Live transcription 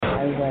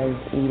was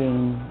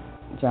eating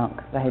junk.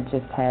 I had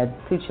just had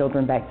 2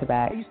 children back to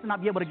back. I used to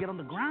not be able to get on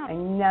the ground. I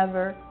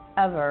never,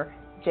 ever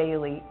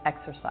daily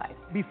exercise.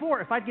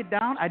 Before, if I'd get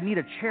down, I'd need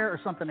a chair or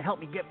something to help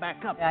me get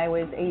back up. I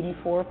was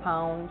 84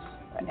 pounds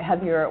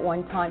heavier at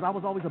one time. I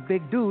was always a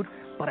big dude,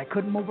 but I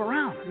couldn't move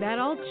around. That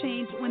all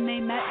changed when they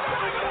met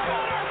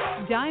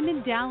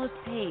Diamond Dallas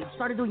Page. I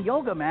started doing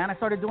yoga, man. I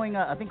started doing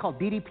a thing called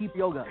DDP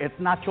yoga. It's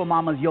not your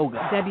mama's yoga.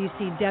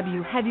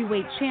 WCW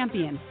heavyweight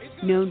champion,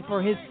 known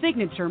for his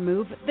signature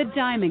move, the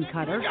Diamond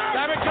Cutter.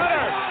 Diamond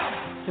Cutter!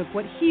 Took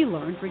what he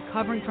learned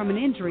recovering from an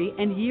injury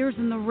and years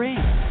in the ring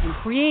and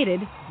created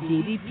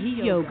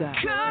DDP Yoga.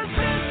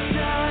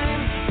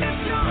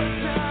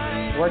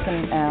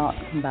 Working out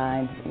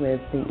combined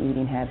with the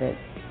eating habits,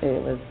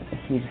 it was a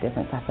huge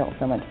difference. I felt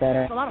so much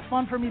better. It's a lot of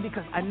fun for me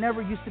because I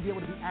never used to be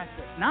able to be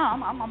active. Now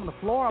I'm on the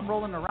floor, I'm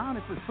rolling around.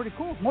 It's pretty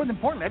cool. More than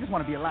importantly, I just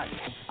want to be alive.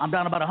 I'm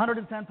down about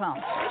 110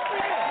 pounds.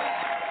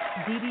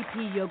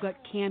 DDP Yoga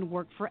can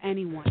work for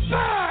anyone.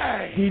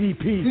 Hey!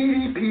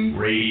 DDP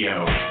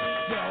Radio.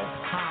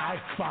 High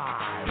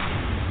five.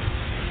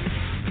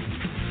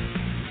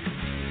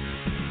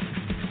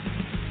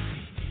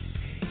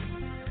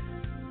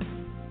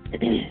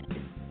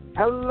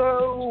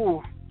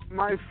 Hello,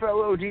 my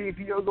fellow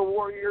DDP Yoga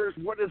Warriors.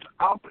 What is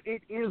up?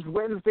 It is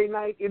Wednesday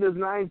night. It is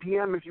 9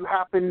 p.m. If you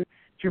happen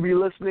to be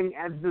listening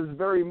at this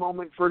very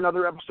moment for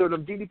another episode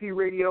of DDP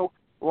Radio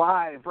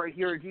live right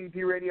here at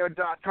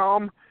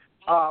ddpradio.com.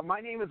 My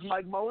name is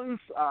Mike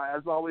Mullins.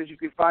 As always, you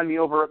can find me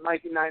over at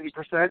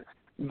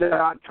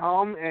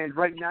Mike90%.com. And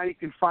right now you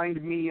can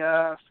find me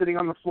sitting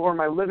on the floor in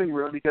my living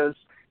room because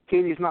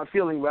Katie's not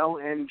feeling well,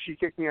 and she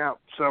kicked me out.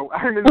 So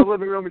I'm in the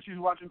living room, and she's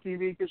watching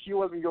TV because she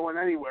wasn't going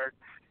anywhere.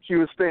 She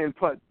was staying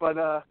put. But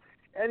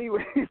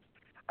anyways,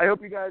 I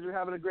hope you guys are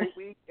having a great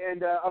week.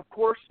 And, of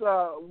course,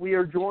 we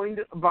are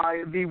joined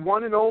by the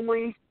one and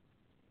only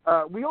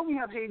we only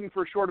have Hayden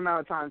for a short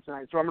amount of time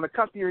tonight, so I'm going to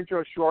cut the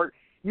intro short.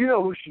 You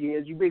know who she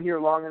is. You've been here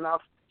long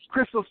enough.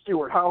 Crystal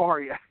Stewart, how are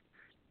you?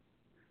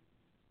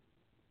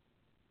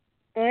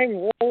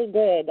 I'm really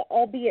good,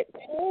 albeit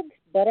cold,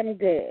 but I'm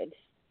good.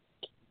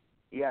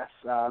 Yes,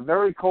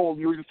 very cold.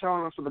 You were just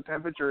telling us what the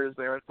temperature is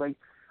there. It's like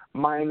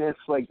minus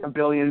like a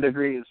billion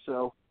degrees.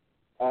 So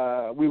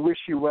we wish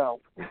you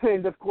well.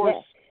 And of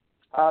course,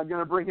 I'm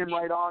going to bring him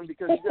right on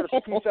because he's got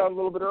to peace out a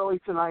little bit early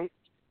tonight.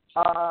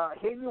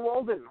 Hayden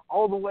Walden,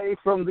 all the way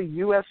from the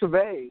U.S. of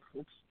A.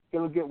 It's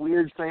going to get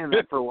weird saying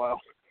that for a while.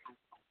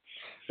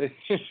 It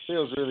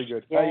feels really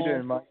good. How you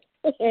doing, Mike?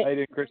 How you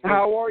doing, Chris?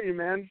 How are you,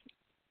 man?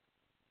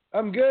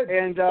 I'm good.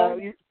 And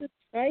hi,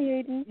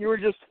 Hayden. You were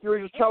just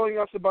telling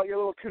us about your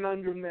little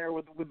conundrum there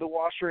with the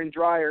washer and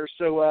dryer.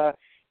 So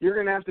you're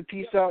going to have to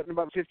peace out in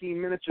about 15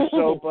 minutes or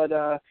so, but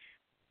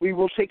we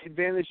will take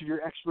advantage of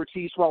your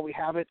expertise while we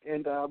have it.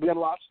 And we got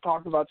lots to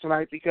talk about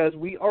tonight because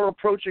we are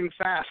approaching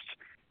fast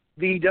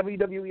the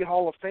WWE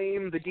Hall of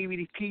Fame, the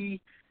DDP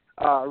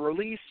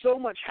release. So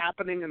much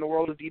happening in the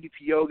world of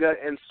DDP Yoga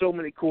and so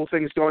many cool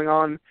things going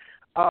on.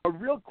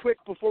 Real quick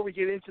before we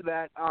get into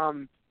that,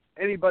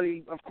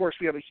 anybody, of course,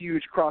 we have a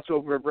huge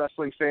crossover of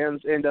wrestling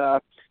fans, and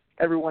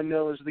everyone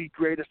knows the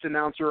greatest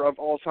announcer of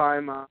all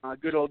time,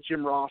 good old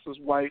Jim Ross's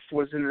wife,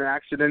 was in an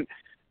accident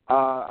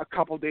a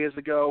couple days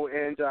ago,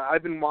 and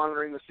I've been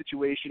monitoring the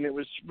situation. It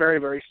was very,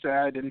 very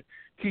sad, and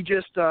he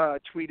just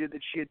tweeted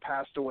that she had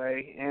passed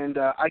away, and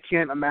I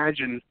can't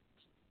imagine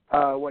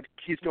what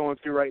he's going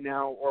through right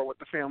now or what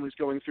the family's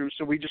going through,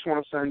 so we just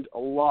want to send a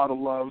lot of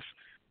love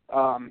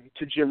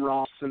to Jim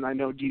Ross, and I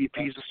know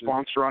DDP is a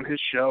sponsor on his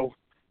show.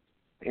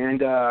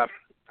 And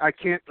I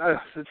can't,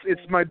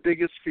 it's my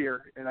biggest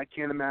fear, and I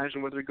can't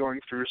imagine what they're going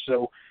through.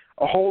 So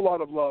a whole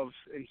lot of love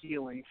and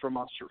healing from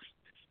us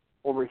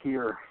over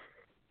here.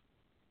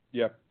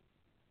 Yeah,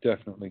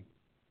 definitely.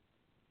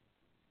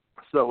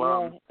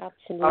 So,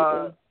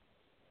 absolutely.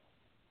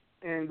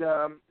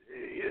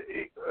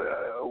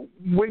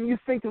 When you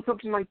think of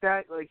something like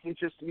that, like it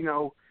just,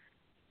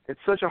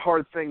 it's such a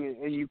hard thing,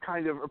 and you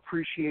kind of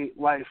appreciate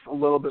life a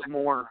little bit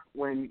more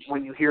when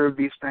you hear of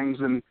these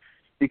things, and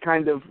you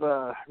kind of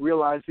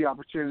realize the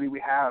opportunity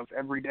we have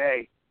every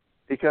day,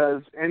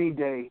 because any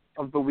day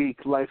of the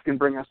week, life can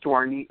bring us to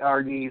our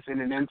knees in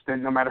an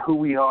instant, no matter who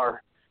we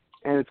are.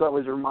 And it's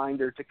always a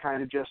reminder to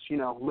kind of just,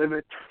 live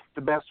it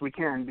the best we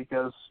can,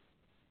 because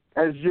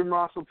as Jim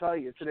Ross will tell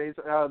you,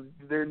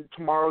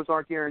 tomorrows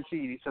aren't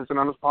guaranteed. He says it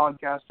on his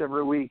podcast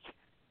every week,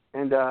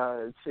 and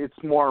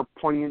it's more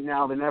poignant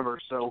now than ever.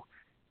 So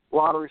a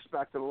lot of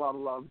respect and a lot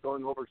of love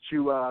going over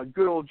to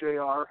good old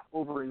JR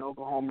over in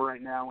Oklahoma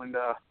right now, and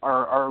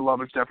our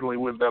love is definitely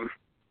with them.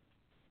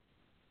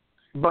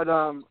 But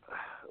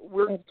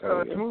we're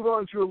to move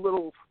on to a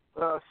little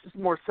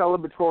more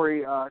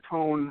celebratory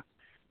tone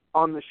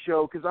on the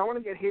show, because I want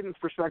to get Hayden's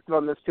perspective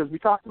on this, because we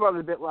talked about it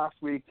a bit last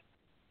week,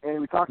 and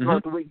we talked about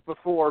it the week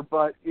before,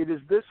 but it is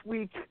this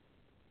week,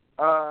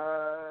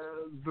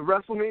 the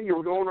WrestleMania,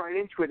 we're going right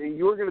into it, and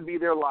you're going to be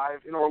there live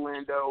in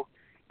Orlando.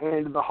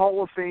 And the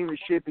Hall of Fame is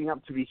shaping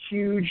up to be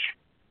huge,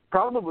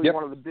 probably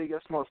one of the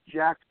biggest, most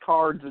jacked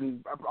cards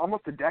in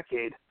almost a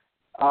decade.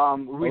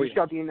 We just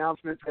got the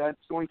announcement that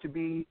it's going to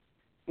be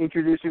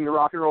introducing the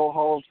Rock and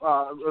Roll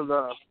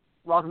the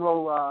Rock and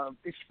Roll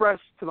Express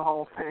to the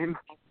Hall of Fame,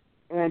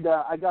 and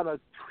I got a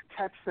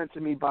text sent to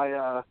me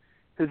by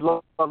his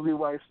lovely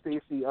wife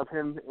Stacy of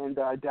him and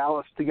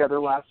Dallas together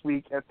last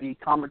week at the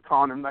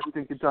Comic-Con in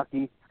Lexington,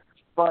 Kentucky.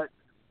 But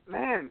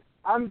man,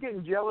 I'm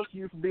getting jealous of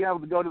you for being able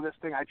to go to this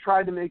thing. I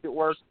tried to make it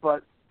work,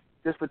 but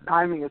just the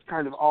timing is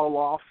kind of all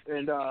off.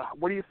 And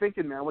what are you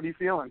thinking, man? What are you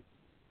feeling?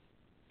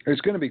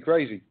 It's going to be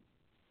crazy.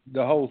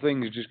 The whole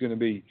thing is just going to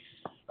be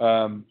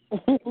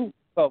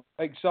well,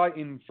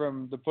 exciting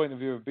from the point of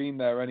view of being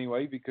there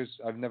anyway, because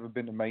I've never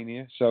been to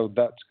Mania, so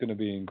that's going to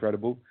be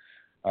incredible.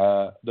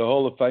 The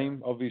Hall of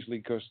Fame, obviously,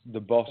 because the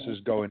boss is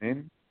going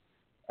in,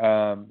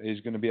 is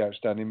going to be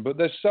outstanding. But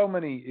there's so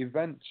many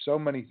events, so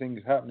many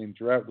things happening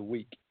throughout the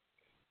week,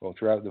 or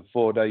throughout the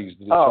 4 days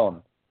that it's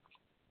on.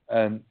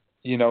 And,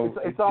 you know...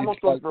 It's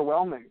almost like,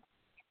 overwhelming.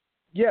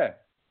 Yeah.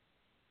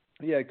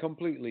 Yeah,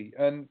 completely.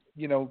 And,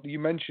 you know, you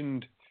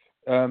mentioned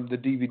the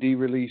DVD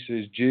release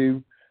is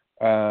due.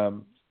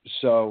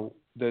 So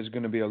there's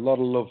going to be a lot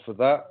of love for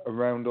that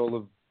around all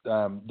of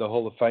the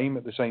Hall of Fame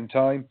at the same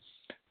time.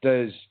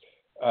 There's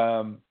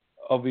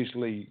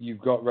obviously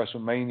you've got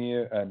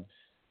WrestleMania, and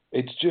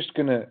it's just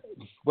going to...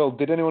 Well,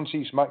 did anyone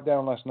see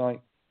SmackDown last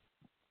night?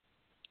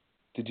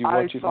 Did you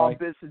watch it, Mike? I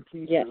saw bits and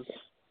pieces. Yes.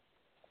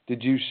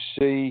 Did you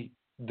see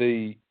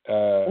the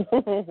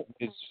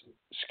his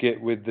skit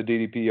with the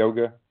DDP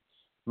Yoga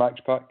Max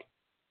Pack?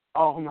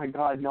 Oh, my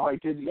God. No, I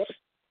didn't.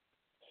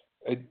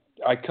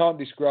 I can't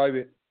describe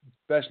it.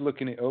 Best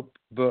looking it up.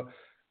 But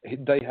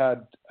they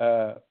had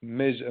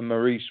Miz and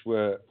Maurice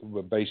were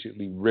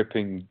basically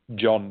ripping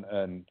John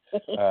and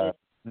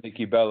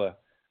Nikki Bella.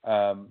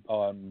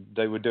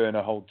 They were doing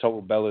a whole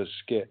Total Bellas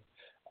skit.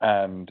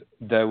 And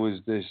there was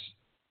this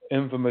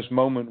infamous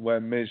moment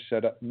where Miz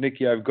said,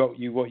 "Nikki, I've got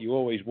you what you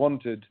always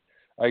wanted.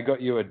 I got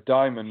you a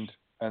diamond,"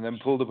 and then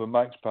pulled up a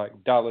Max Pack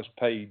Dallas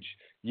Page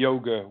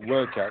yoga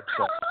workout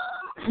set.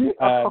 It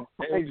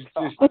was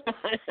just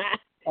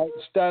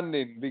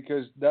outstanding,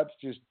 because that's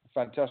just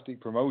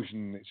fantastic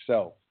promotion in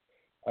itself.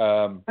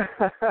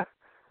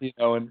 You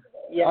know, and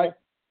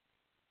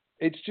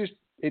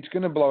it's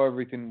going to blow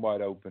everything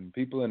wide open.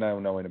 People are now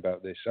knowing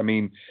about this. I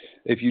mean,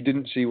 if you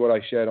didn't see what I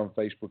shared on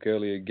Facebook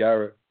earlier,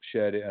 Garrett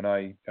shared it, and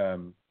I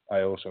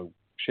also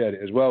shared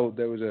it as well.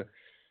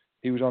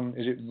 He was on,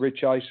 is it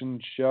Rich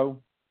Eison's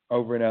show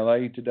over in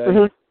LA today?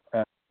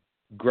 Mm-hmm.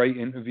 Great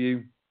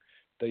interview.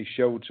 They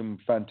showed some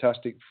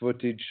fantastic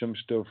footage, some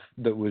stuff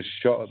that was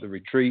shot at the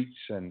retreats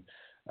and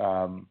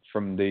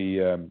from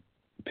the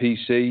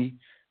PC.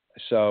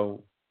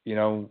 So, you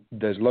know,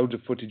 there's loads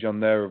of footage on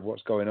there of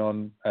what's going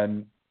on.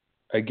 And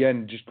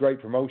again, just great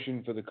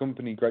promotion for the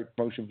company, great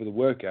promotion for the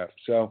workout.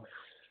 So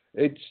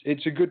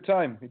it's a good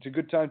time. It's a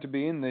good time to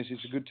be in this.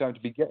 It's a good time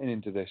to be getting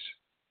into this.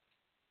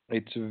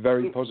 It's a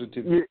very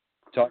positive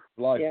time of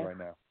life right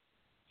now.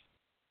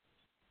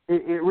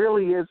 It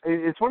really is.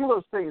 It's one of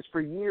those things. For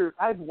years,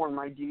 I've worn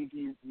my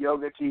DDP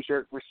yoga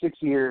T-shirt for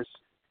 6 years,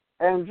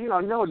 and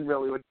no one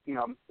really would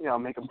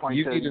make a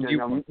point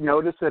to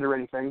notice it or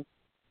anything.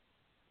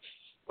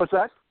 What's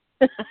that?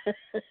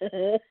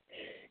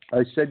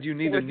 I said you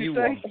need a new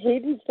one.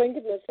 He's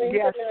thinking the same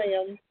thing I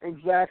am.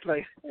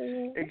 Exactly.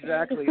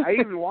 I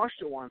even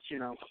washed it once,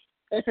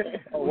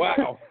 Oh,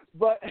 wow.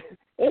 But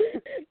I've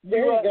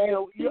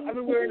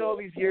been wearing all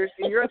these years,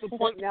 and you're at the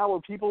point now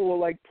where people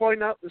will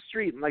point out the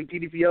street and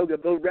DDP Yoga,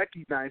 they'll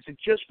recognize it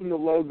just from the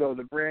logo,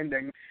 the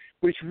branding,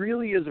 which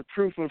really is a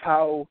proof of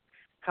how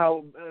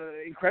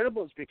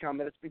incredible it's become.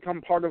 That it's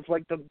become part of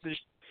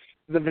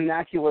the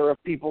vernacular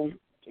of people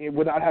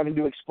without having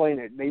to explain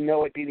it. They know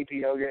what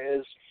DDP Yoga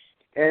is,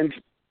 and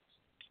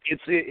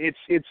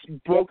it's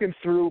broken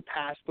through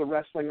past the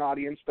wrestling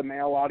audience, the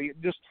male audience.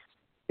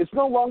 It's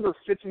no longer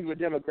fits into a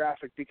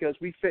demographic, because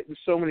we fit in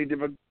so many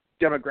different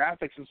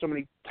demographics and so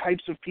many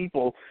types of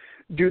people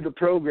do the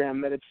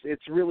program that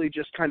it's really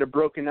just kind of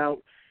broken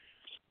out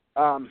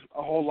a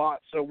whole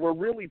lot. So we're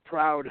really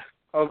proud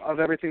of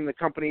everything the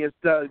company has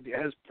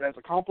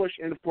accomplished,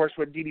 and of course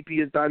what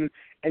DDP has done.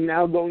 And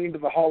now going into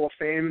the Hall of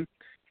Fame,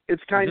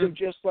 it's kind of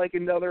just like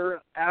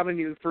another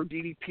avenue for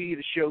DDP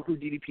to show who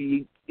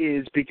DDP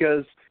is,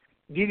 because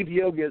DDP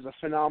Yoga is a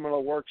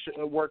phenomenal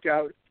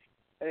workout.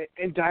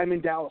 And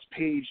Diamond Dallas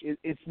Page,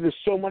 there's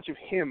so much of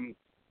him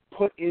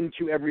put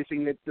into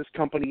everything that this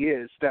company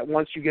is, that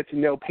once you get to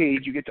know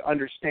Page, you get to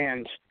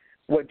understand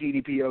what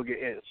DDP Yoga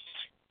is.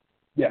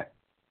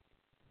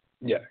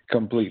 Yeah,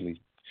 completely.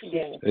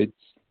 Yeah. It's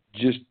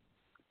just,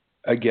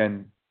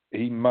 again,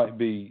 he might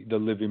be the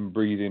living,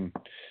 breathing,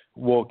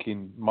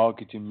 walking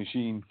marketing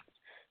machine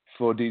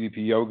for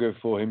DDP Yoga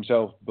for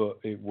himself, but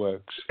it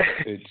works.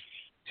 It's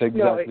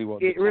exactly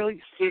what it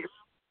really.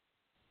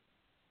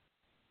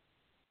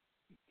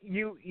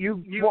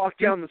 You walk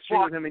down the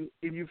street with him, and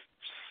you've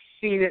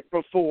seen it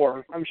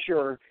before, I'm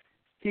sure.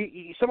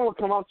 Someone will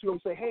come up to him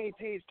and say, "Hey,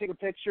 Paige, take a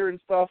picture," and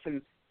stuff,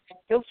 and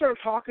he'll start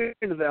talking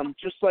to them,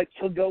 just like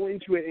he'll go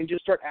into it and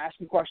just start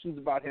asking questions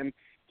about him.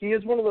 He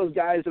is one of those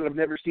guys that I've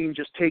never seen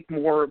just take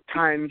more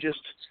time just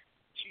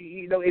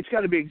it's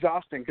got to be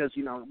exhausting because,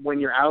 when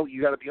you're out,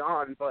 you got to be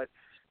on. But,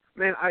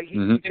 man,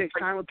 he takes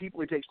time with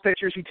people. He takes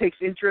pictures. He takes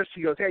interest.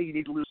 He goes, hey, you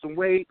need to lose some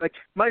weight. Like,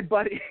 my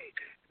buddy,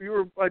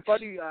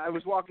 I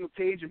was walking with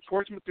Paige in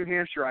Portsmouth, New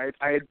Hampshire.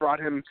 I had brought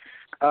him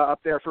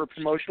up there for a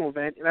promotional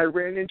event, and I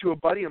ran into a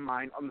buddy of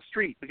mine on the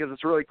street because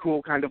it's a really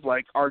cool kind of,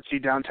 like,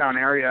 artsy downtown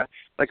area,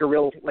 like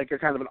a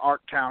kind of an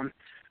art town.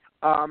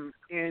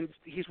 And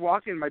he's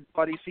walking, my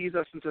buddy sees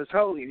us and says,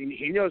 oh, and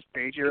he knows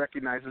Paige, he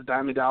recognizes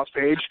Diamond Dallas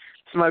Page.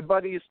 So my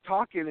buddy is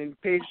talking, and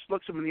Paige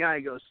looks him in the eye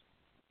and goes,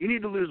 you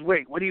need to lose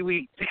weight. What do you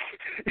eat?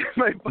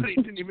 My buddy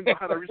didn't even know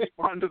how to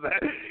respond to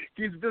that.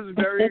 He's just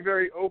very,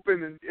 very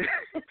open and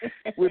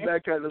with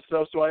that kind of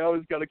stuff, so I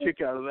always got a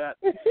kick out of that.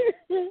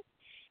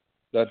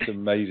 That's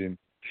amazing.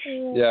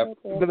 Yeah.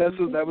 But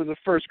that was the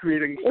first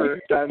greeting for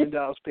Diamond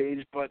Dallas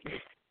Page, but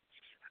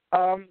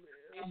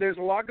there's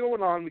a lot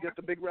going on. We got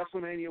the big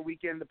WrestleMania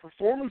weekend. The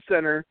Performance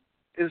Center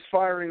is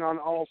firing on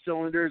all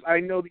cylinders. I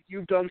know that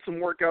you've done some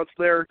workouts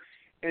there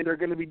and are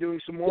going to be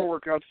doing some more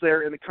workouts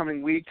there in the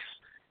coming weeks.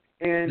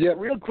 And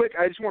real quick,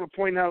 I just want to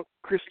point out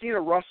Christina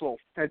Russell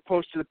had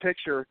posted a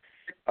picture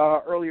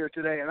earlier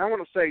today, and I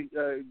want to say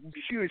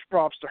huge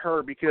props to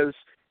her because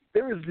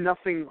there is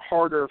nothing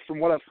harder from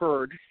what I've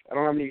heard. I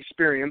don't have any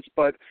experience,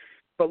 but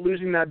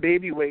losing that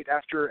baby weight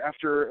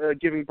after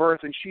giving birth,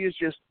 and she is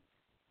just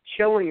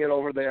killing it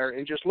over there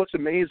and just looks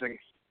amazing.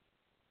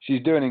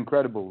 She's doing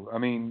incredible. I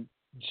mean,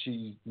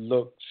 she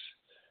looks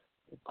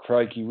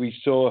crikey. We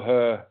saw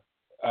her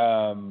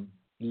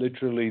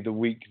literally the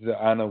week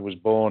that Anna was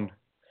born.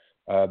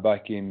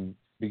 Back in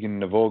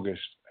beginning of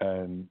August,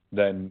 and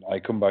then I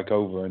come back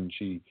over and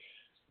she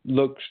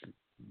looks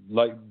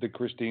like the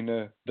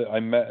Christina that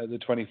I met at the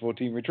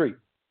 2014 retreat.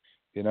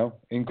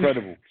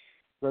 Incredible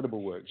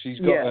work. She's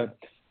got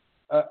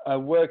a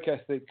work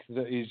ethic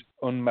that is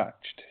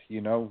unmatched. She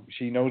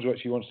knows what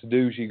she wants to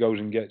do. She goes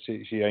and gets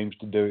it. She aims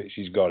to do it.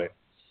 She's got it.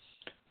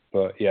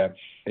 But yeah,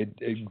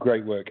 it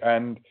great work.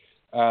 And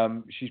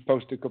she's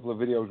posted a couple of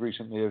videos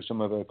recently of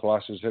some of her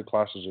classes. Her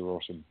classes are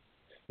awesome.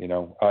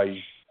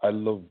 I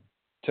love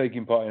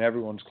taking part in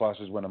everyone's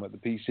classes when I'm at the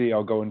PC.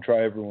 I'll go and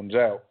try everyone's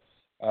out.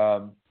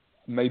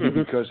 Maybe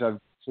because I've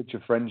such a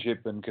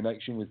friendship and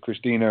connection with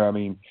Christina. I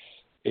mean,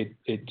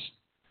 it's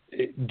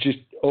just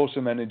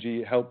awesome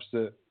energy. It helps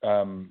that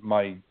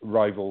my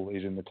rival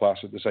is in the class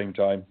at the same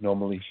time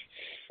normally.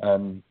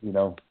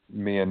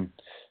 Me and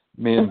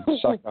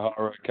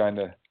Sakahara kind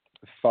of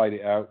fight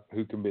it out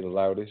who can be the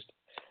loudest.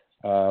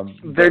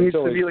 There needs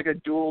to be like a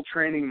dual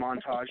training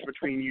montage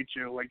between you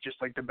two, just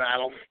like the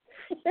battle.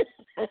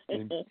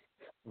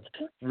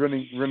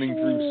 running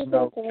through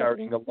snow,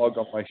 carrying a log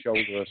on my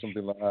shoulder or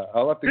something like that.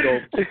 I'll have to go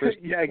to Chris.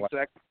 Yeah,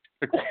 exactly.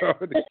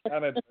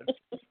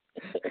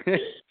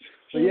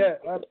 But yeah,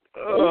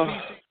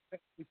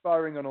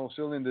 firing on all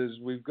cylinders.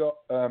 We've got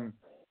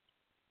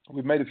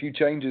we've made a few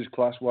changes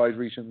class-wise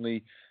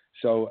recently.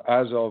 So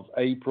as of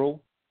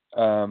April,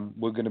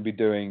 we're going to be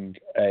doing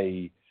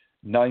a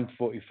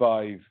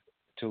 9:45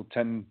 till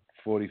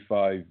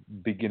 10:45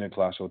 beginner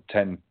class, or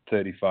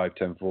 10:35,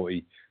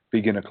 10:40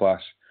 beginner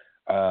class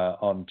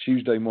on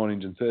Tuesday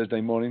mornings and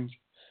Thursday mornings,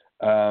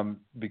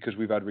 because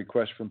we've had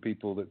requests from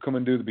people that come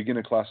and do the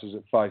beginner classes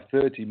at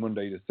 5:30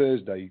 Monday to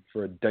Thursday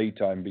for a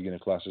daytime beginner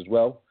class as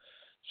well.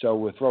 So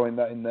we're throwing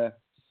that in there.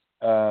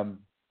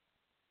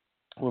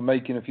 We're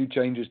making a few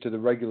changes to the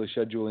regular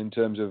schedule in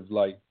terms of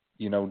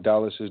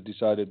Dallas has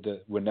decided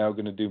that we're now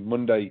going to do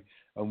Monday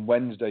and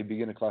Wednesday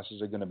beginner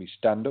classes are going to be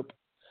stand-up.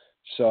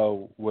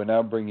 So we're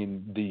now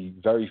bringing the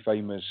very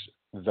famous,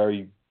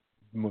 very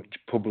much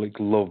public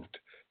loved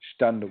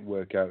stand-up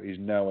workout is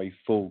now a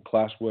full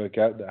class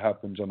workout that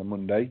happens on a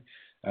Monday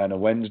and a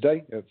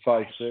Wednesday at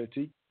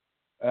 5:30.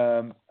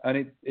 And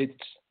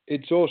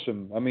it's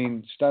awesome. I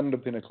mean,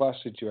 stand-up in a class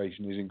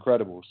situation is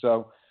incredible.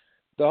 So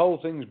the whole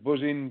thing's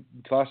buzzing.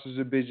 Classes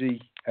are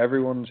busy.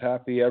 Everyone's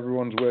happy.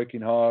 Everyone's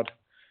working hard.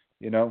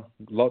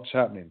 Lots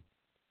happening.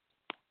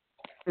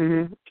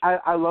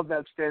 I love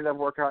that stand-up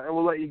workout, and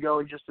we'll let you go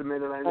in just a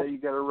minute. I know you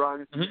got to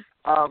run.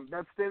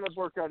 That stand-up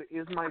workout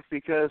is nice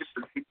because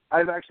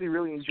I've actually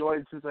really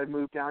enjoyed since I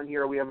moved down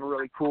here. We have a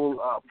really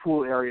cool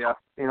pool area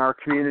in our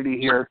community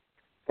here,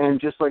 and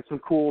just some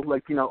cool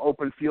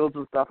open fields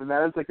and stuff. And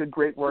that is a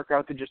great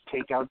workout to just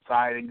take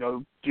outside and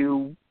go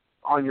do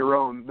on your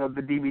own. The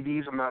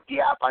DVDs on the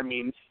app. I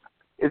mean,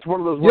 it's one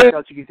of those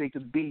workouts you can take to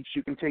the beach,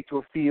 you can take to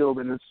a field,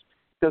 and it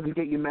doesn't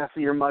get you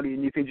messy or muddy,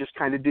 and you can just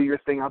kind of do your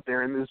thing out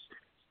there. And there's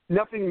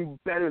nothing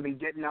better than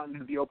getting out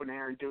into the open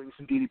air and doing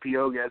some DDP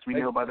yoga, as we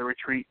know by the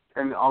retreat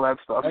and all that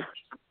stuff.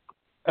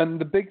 And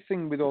the big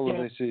thing with all of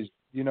this is,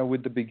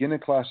 with the beginner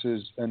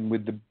classes and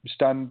with the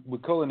we're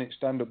calling it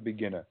stand-up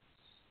beginner.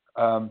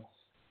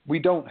 We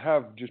don't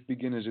have just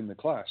beginners in the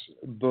class,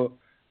 but,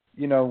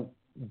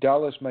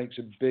 Dallas makes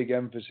a big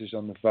emphasis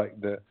on the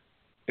fact that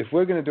if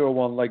we're going to do a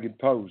one-legged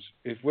pose,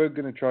 if we're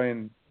going to try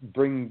and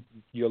bring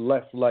your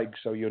left leg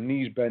so your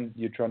knee's bent,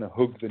 you're trying to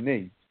hug the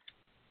knee,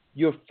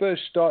 your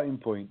first starting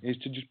point is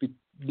to just be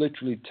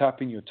literally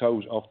tapping your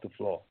toes off the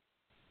floor.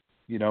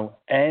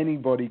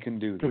 Anybody can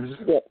do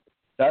this.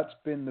 That's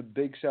been the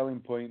big selling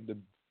point, the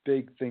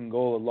big thing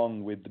all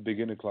along with the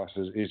beginner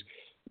classes is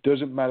it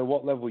doesn't matter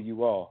what level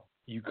you are.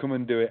 You come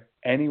and do it.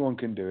 Anyone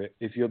can do it.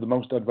 If you're the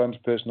most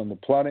advanced person on the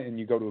planet and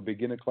you go to a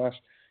beginner class,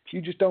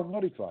 you just don't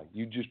modify.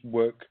 You just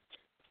work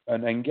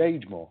and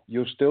engage more.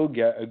 You'll still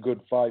get a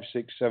good 500,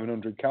 600,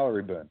 700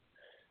 calorie burn.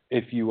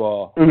 If you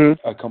are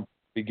a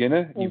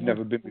beginner, you've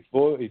never been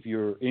before, if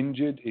you're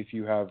injured, if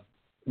you have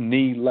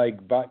knee,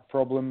 leg, back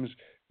problems,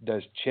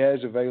 there's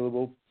chairs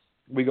available.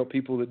 We got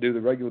people that do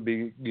the regular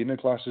beginner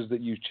classes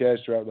that use chairs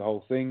throughout the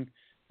whole thing.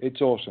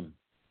 It's awesome.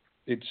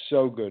 It's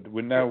so good.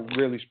 We're now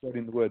really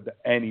spreading the word that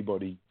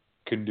anybody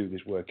can do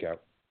this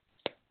workout,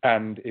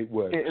 and it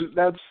works. And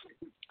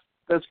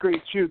that's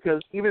great too,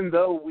 because even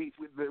though we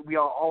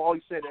all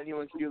always said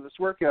anyone can do this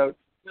workout,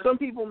 some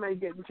people may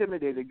get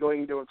intimidated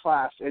going into a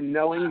class and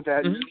knowing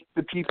that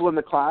the people in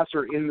the class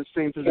are in the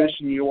same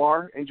position you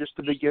are, and just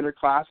the beginner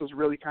class is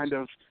really kind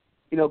of,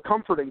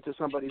 comforting to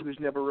somebody who's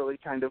never really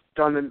kind of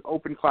done an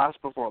open class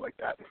before like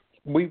that.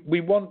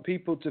 We want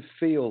people to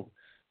feel.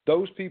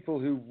 Those people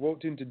who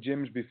walked into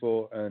gyms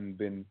before and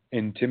been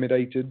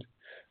intimidated,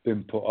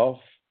 been put off,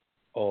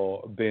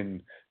 or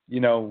been,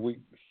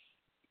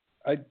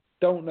 I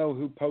don't know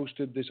who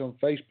posted this on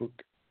Facebook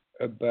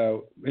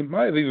about, it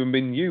might have even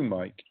been you,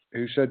 Mike,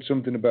 who said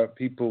something about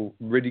people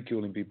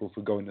ridiculing people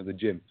for going to the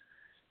gym.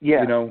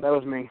 Yeah, that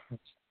was me.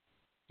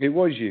 It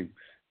was you.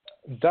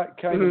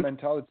 That kind of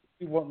mentality,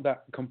 we want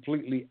that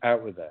completely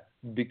out of there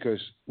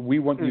because we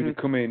want you to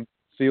come in,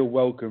 feel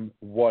welcome,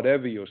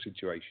 whatever your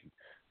situation.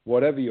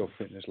 Whatever your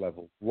fitness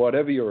level,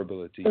 whatever your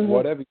ability,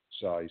 whatever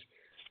your size,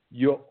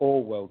 you're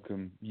all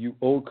welcome. You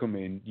all come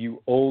in.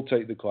 You all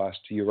take the class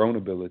to your own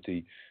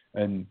ability.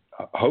 And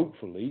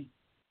hopefully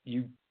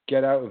you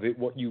get out of it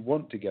what you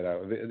want to get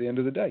out of it at the end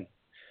of the day,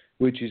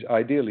 which is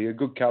ideally a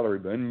good calorie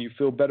burn, and you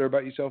feel better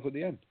about yourself at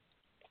the end.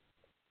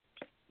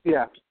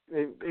 Yeah,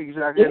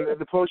 exactly. And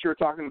the post you were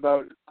talking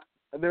about,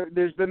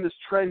 there's been this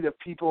trend of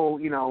people,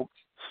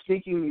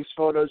 sneaking these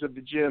photos of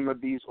the gym of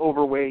these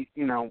overweight,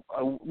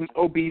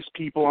 obese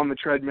people on the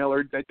treadmill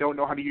or that don't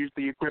know how to use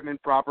the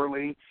equipment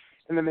properly,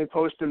 and then they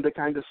post them to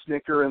kind of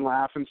snicker and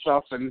laugh and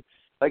stuff. And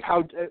like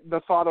how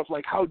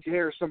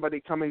dare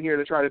somebody come in here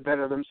to try to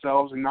better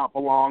themselves and not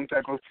belong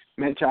type of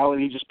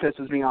mentality just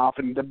pisses me off.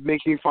 And the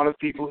making fun of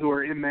people who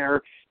are in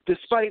there,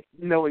 despite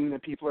knowing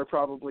that people are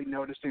probably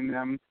noticing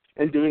them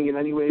and doing it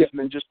anyways, and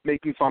then just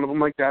making fun of them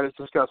like that is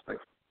disgusting.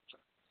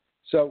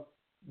 So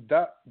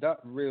that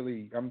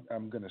really,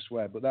 I'm going to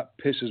swear, but that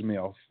pisses me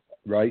off,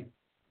 right,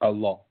 a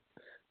lot.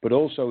 But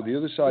also the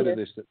other side of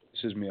this that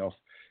pisses me off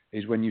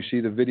is when you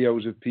see the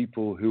videos of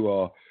people who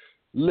are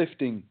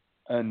lifting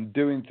and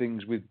doing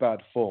things with bad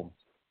form.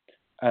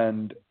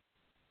 And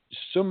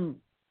some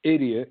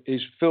idiot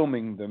is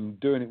filming them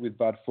doing it with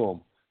bad form.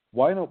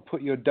 Why not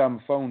put your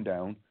damn phone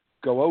down,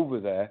 go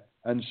over there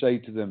and say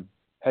to them,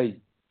 hey,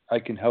 I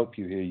can help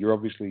you here. You're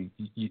obviously,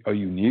 are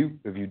you new?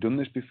 Have you done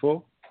this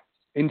before?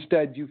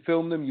 Instead, you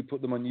film them, you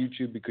put them on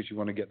YouTube because you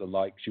want to get the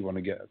likes, you want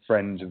to get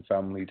friends and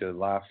family to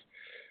laugh.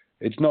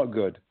 It's not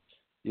good.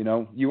 You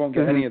won't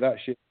get any of that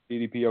shit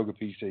DDP Yoga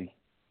PC.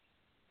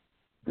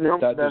 No,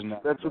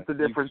 that's what the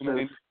difference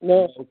is.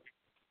 No.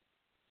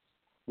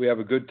 We have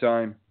a good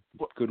time,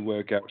 good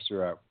workouts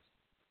throughout.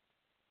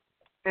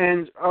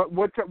 And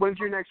when's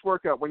your next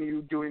workout? When are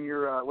you doing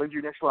when's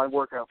your next live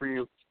workout for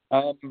you?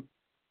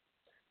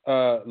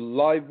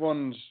 Live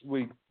ones,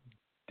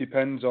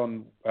 depends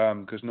on,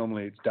 because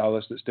normally it's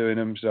Dallas that's doing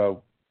them,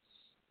 so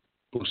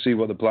we'll see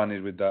what the plan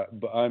is with that.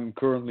 But I'm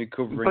currently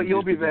covering. But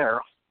you'll be there.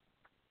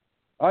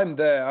 I'm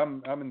there.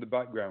 I'm in the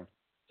background.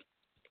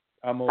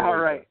 I'm always all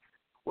right. there.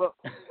 Well,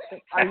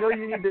 I know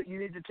you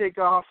need to take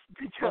off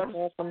because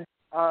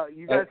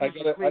you guys have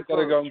to clean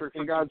clothes,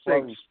 for God's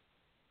sakes.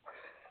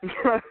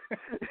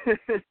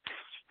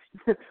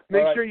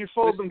 Make sure you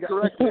fold them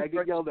correctly. I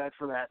get yelled at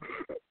for that.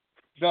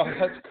 No,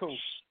 that's cool.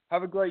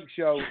 Have a great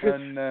show,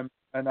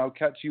 and I'll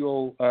catch you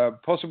all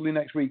possibly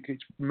next week.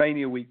 It's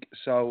Mania week,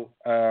 so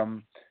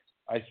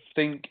I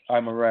think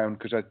I'm around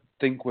because I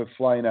think we're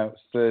flying out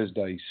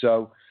Thursday.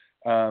 So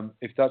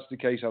if that's the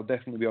case, I'll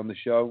definitely be on the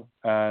show,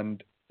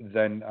 and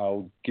then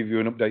I'll give you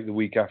an update the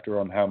week after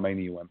on how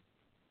Mania went.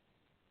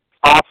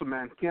 Awesome,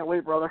 man. Can't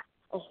wait, brother.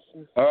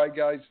 Awesome. All right,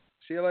 guys.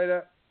 See you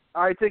later.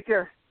 All right, take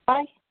care.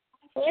 Bye.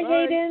 Bye,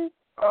 Hayden.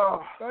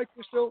 Oh, bye,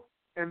 Crystal.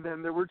 And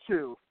then there were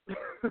two.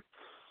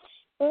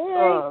 All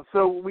right.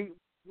 So we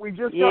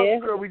just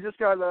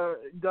got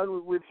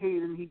done with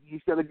Hayden.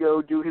 He's got to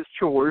go do his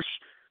chores.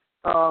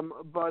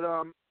 But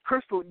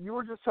Crystal, you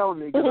were just telling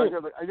me because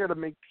I got to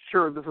make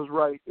sure this is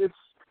right. It's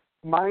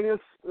minus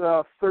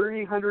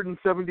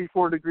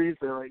 174 degrees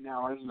there right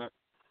now, isn't it?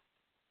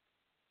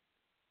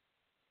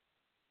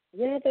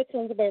 Yeah, that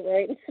sounds about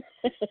right.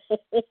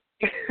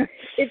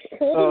 It's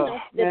cold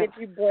enough that if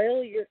you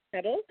boil your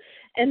kettle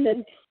and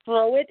then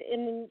throw it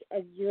in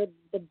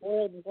the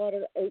boiled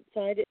water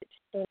outside, it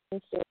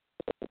turns to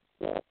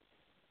snow.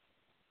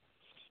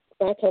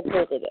 That's how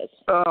cold it is.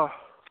 Oh,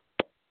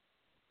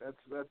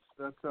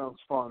 that sounds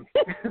fun.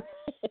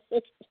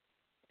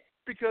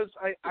 Because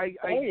I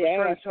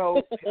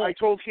I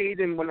told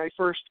Hayden when I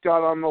first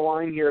got on the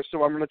line here,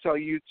 so I'm going to tell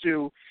you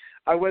too.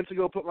 I went to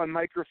go put my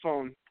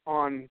microphone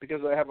on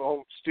because I have a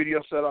whole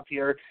studio set up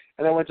here,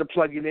 and I went to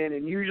plug it in.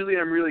 And usually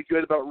I'm really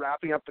good about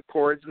wrapping up the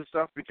cords and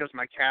stuff because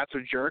my cats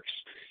are jerks.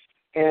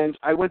 And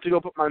I went to go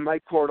put my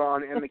mic cord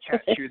on, and the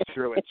cat chewed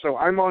through it. So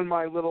I'm on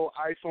my little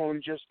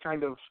iPhone, just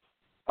kind of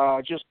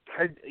just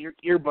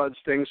earbuds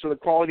thing. So the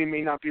quality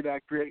may not be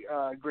that great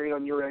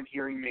on your end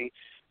hearing me.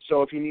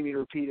 So if you need me to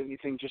repeat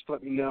anything, just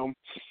let me know.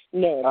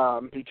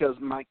 No. Because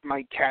my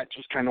cat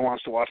just kind of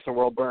wants to watch the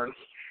world burn.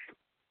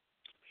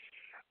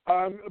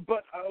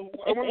 But I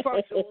want to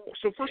talk.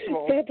 So first of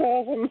all, that's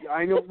awesome.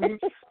 I know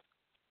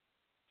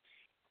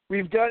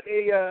we've got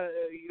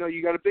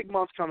you got a big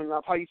month coming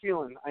up. How you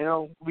feeling? I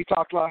know we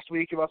talked last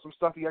week about some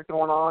stuff you got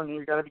going on, and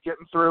you're going to be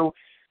getting through.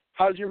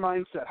 How's your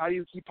mindset? How do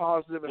you keep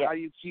positive, and how do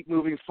you keep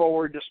moving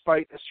forward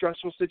despite a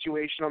stressful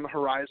situation on the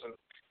horizon?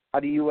 How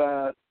do you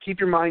keep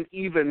your mind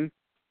even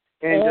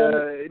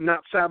and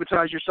not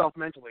sabotage yourself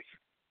mentally?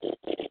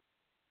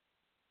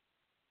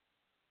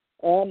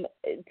 I'm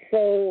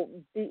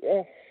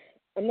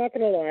not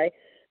going to lie,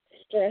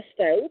 stressed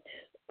out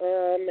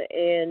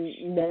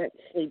and not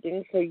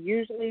sleeping. So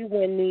usually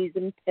when these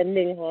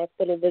impending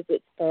hospital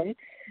visits come,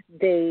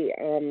 they,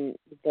 I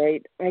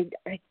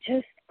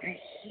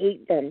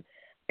hate them.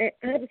 I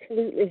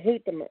absolutely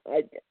hate them.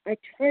 I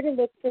try to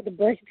look for the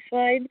bright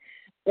side,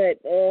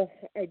 but I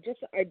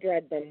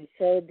dread them.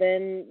 So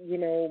then,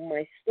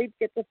 my sleep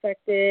gets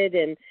affected,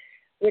 and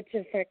which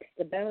affects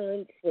the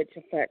balance, which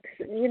affects,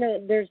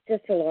 there's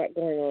just a lot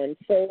going on.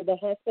 So the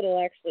hospital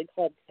actually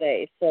called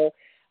today. So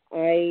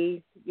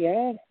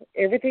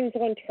everything's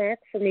on track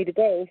for me to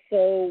go.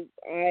 So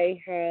I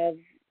have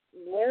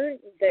learned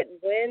that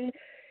when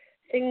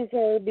things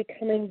are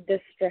becoming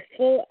this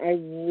stressful, I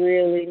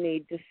really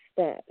need to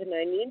stop. And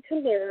I need to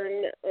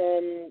learn,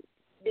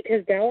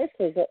 because Dallas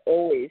was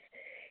always,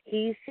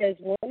 he says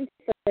one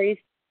phrase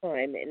at a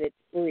time, and it's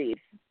breathe.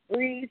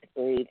 Breathe,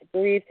 breathe,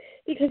 breathe.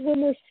 Because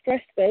when we're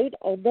stressed out,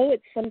 although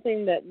it's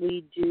something that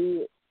we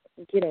do,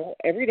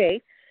 every day,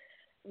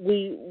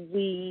 we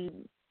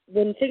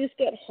when things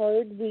get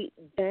hard,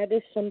 that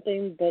is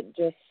something that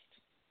just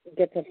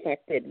gets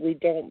affected. We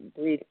don't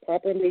breathe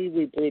properly.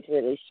 We breathe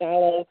really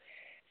shallow.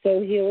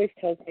 So he always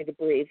tells me to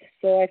breathe.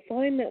 So I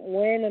find that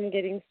when I'm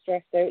getting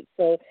stressed out,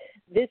 so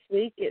this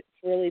week it's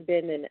really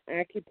been an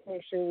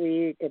acupuncture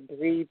week, a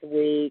breathe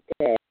week,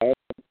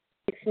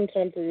 take some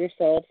time for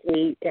yourself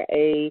week,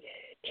 a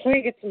try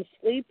and get some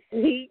sleep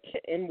week,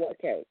 and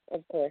work out,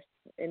 of course,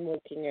 and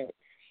working out.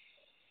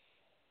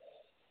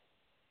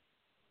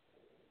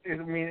 I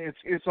mean,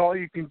 it's all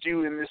you can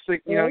do in this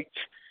thing.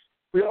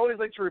 We always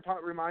like to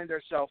remind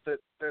ourselves that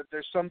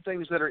there's some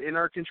things that are in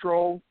our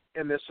control,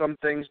 and there's some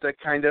things that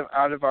kind of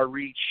out of our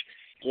reach.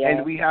 Yeah.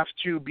 And we have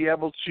to be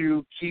able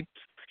to keep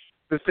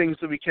the things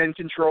that we can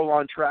control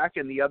on track,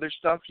 and the other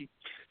stuff, you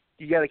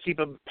got to keep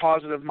a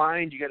positive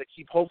mind. You got to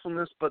keep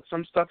hopefulness, but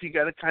some stuff you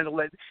got to kind of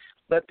let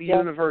the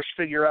universe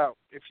figure out,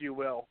 if you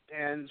will.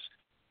 And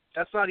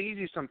that's not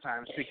easy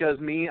sometimes because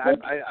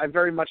I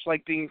very much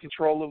like being in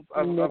control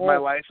of my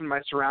life and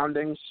my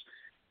surroundings.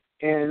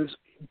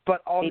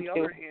 But on the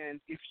other hand,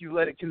 if you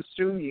let it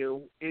consume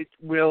you, it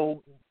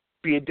will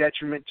be a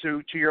detriment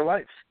to your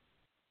life.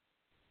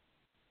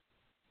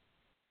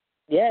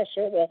 Yeah,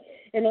 sure will.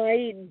 And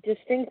I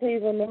distinctly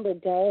remember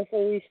Dallas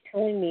always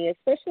telling me,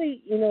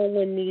 especially,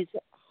 when these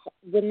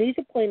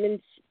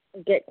appointments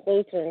get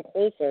closer and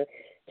closer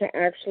to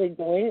actually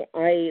going,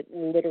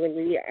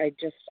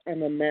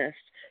 I'm a mess.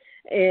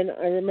 And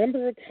I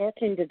remember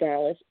talking to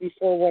Dallas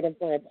before one of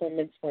my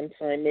appointments one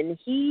time, and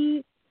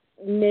he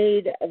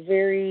made a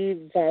very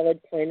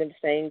valid point of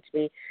saying to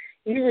me,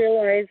 you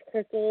realize,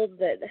 Crystal,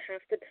 that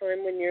half the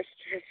time when you're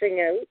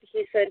stressing out,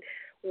 he said,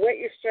 what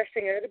you're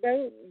stressing out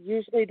about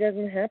usually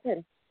doesn't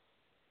happen.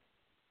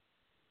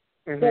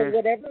 Mm-hmm. So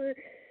whatever,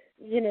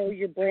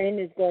 your brain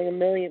is going a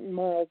million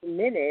miles a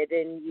minute,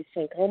 and you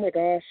think, oh my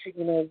gosh,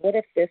 what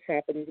if this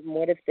happens, and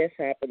what if this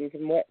happens,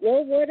 and what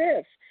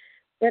if?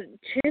 But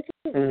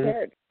chances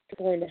are it's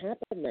going to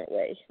happen that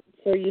way.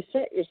 So you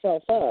set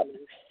yourself up.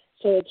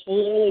 So it's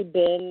really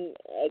been,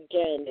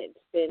 again,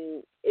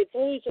 it's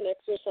always an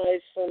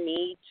exercise for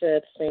me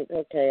to think,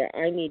 okay,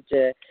 I need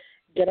to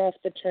get off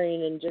the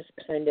train and just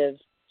kind of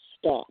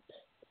stop.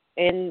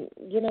 And,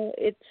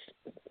 I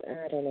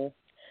don't know.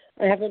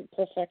 I haven't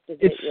perfected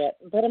it yet,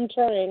 but I'm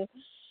trying.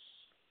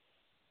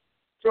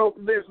 So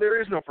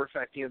there is no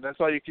perfecting it. That's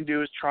all you can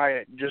do is try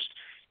it. Just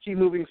keep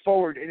moving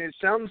forward. And it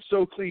sounds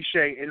so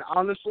cliche. And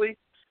honestly,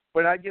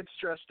 when I get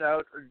stressed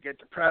out or get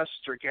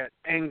depressed or get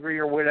angry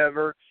or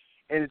whatever,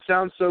 and it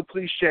sounds so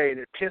cliche and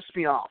it pissed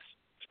me off,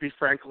 to be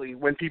frankly,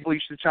 when people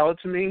used to tell it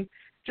to me,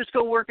 just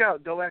go work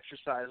out, go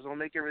exercise, it'll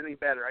make everything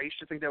better. I used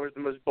to think that was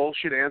the most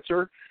bullshit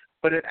answer,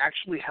 but it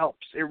actually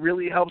helps. It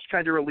really helps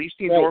kind of release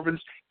the endorphins,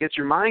 gets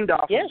your mind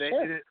off of it,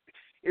 sure. And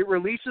it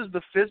releases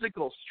the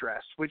physical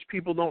stress, which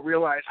people don't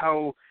realize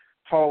how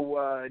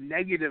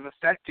negative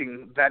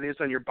affecting that is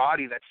on your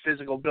body, that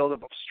physical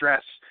buildup of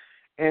stress.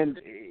 And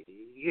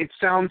it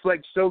sounds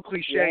like so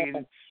cliche. Yeah.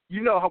 And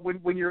you know how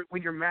when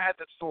you're mad,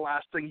 that's the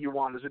last thing you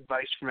want is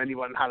advice from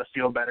anyone on how to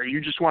feel better.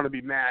 You just want to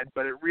be mad,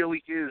 but it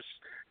really is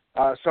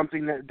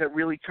something that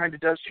really kind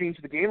of does change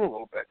the game a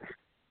little bit.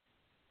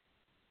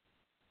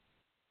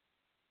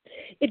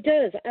 It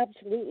does,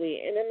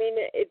 absolutely. And I mean,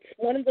 it's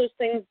one of those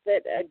things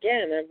that,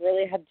 again, I've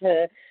really had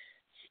to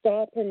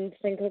stop and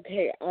think,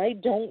 okay, I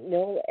don't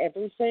know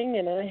everything,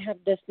 and I have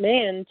this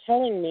man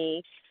telling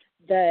me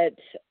that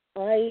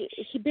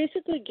he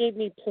basically gave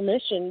me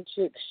permission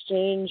to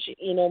exchange,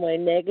 my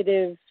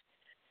negative,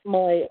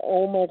 my,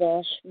 oh my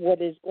gosh,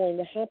 what is going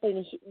to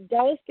happen?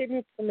 Dallas gave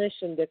me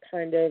permission to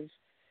kind of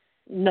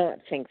not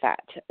think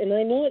that. And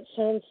I know it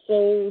sounds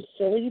so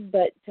silly,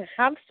 but to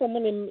have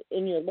someone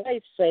in your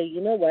life say,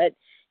 you know what,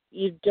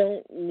 you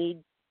don't need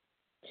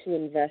to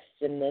invest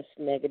in this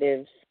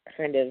negative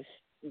kind of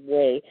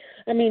way.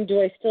 I mean,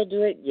 do I still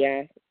do it?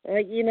 Yeah.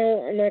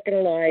 I'm not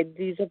going to lie.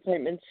 These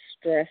appointments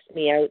stress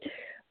me out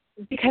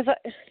because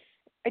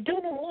I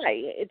don't know why.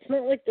 It's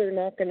not like they're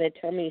not going to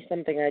tell me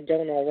something I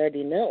don't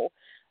already know.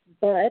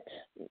 But,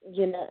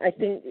 I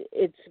think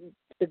it's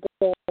the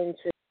going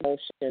through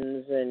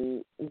emotions,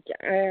 and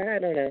I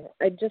don't know.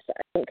 I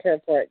don't care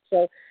for it.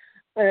 So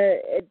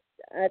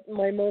at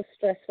my most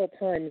stressful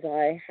times,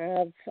 I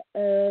have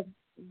a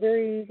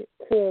very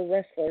cool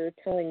wrestler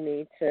telling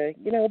me to,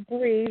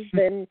 breathe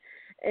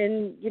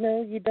and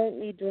you don't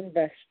need to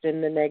invest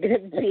in the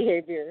negative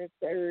behaviors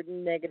or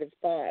negative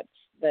thoughts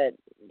that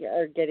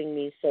are getting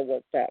me so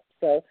worked up.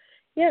 So,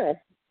 yeah.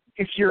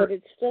 But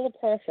it's still a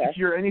process. If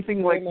you're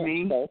anything like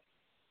me,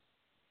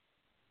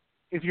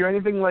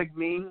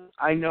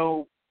 I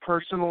know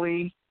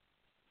personally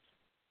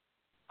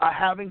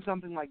having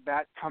something like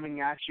that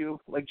coming at you,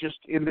 like just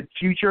in the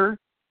future,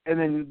 and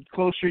then the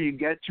closer you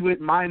get to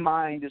it, my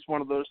mind is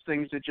one of those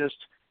things that just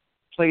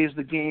plays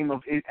the game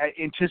of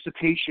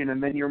anticipation,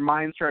 and then your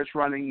mind starts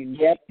running, and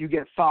you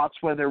get thoughts,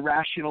 whether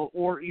rational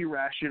or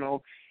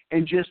irrational,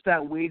 and just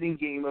that waiting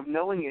game of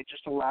knowing it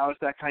just allows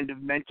that kind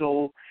of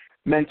mental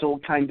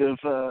kind of,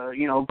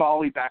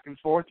 volley back and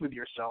forth with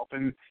yourself.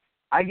 And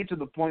I get to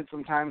the point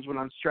sometimes when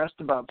I'm stressed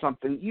about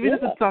something, even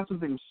if it's not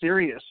something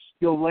serious,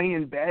 you'll lay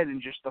in bed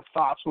and just the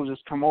thoughts will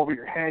just come over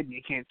your head and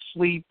you can't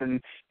sleep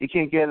and you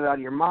can't get it out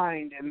of your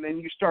mind. And then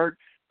you start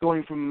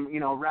going from,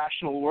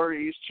 rational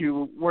worries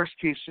to worst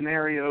case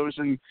scenarios.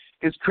 And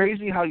it's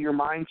crazy how your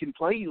mind can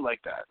play you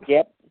like that.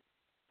 Yep.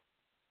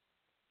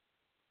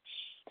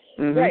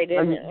 Mm-hmm. Right.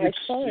 And I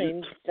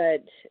find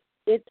that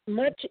it's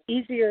much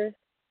easier.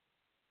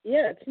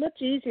 Yeah, it's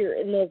much easier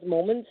in those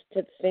moments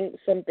to think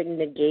something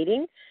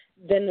negating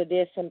than it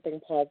is something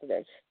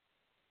positive.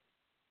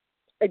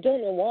 I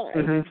don't know why,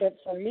 but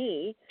for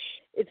me,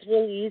 it's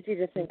really easy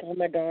to think, oh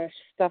my gosh,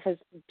 stuff is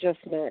just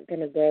not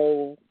going to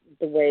go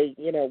the way,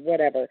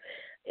 whatever.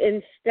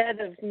 Instead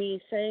of me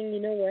saying,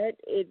 you know what,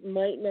 it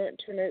might not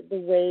turn out the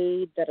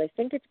way that I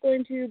think it's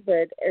going to,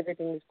 but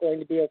everything is going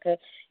to be okay.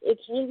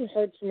 It's really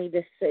hard for me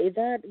to say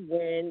that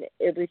when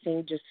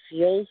everything just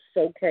feels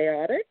so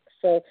chaotic.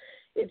 So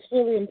it's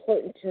really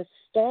important to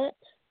stop.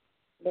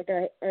 Like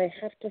I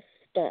have to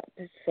stop.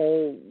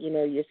 So,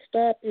 you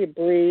stop, you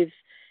breathe,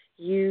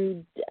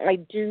 I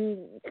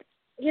do,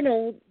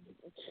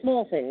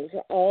 small things.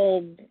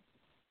 I'll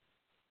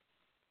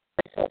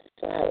myself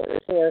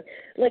flowers, or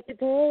like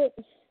it's all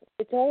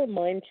a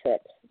mind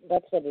trip.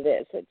 That's what it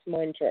is. It's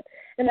mind trip.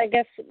 And I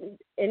guess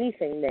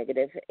anything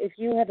negative. If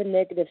you have a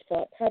negative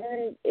thought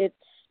pattern, it's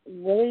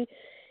routine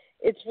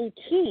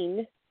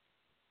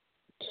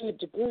to a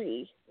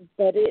degree,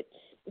 but it's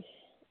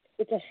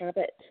a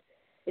habit,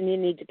 and you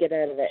need to get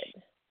out of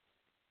it.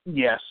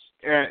 Yes,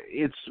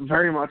 it's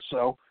very much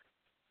so.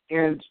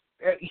 And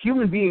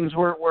human beings,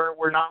 we're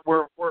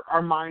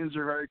our minds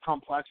are very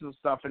complex and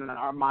stuff, and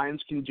our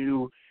minds can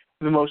do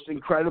the most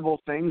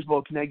incredible things,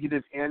 both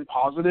negative and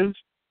positive.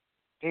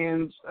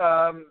 And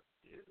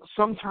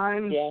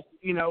sometimes,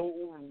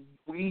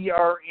 we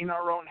are in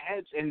our own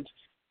heads, and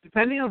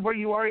depending on where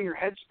you are in your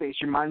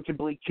headspace, your mind can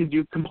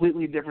do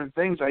completely different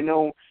things. I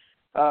know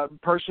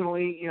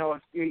personally,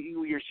 if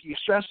you're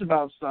stressed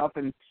about stuff,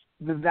 and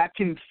that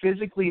can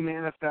physically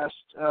manifest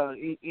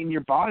in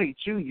your body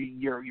too.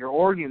 Your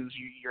organs,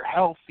 your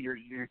health, your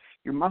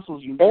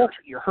muscles.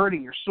 You're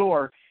hurting, you're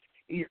sore.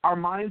 Our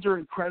minds are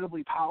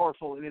incredibly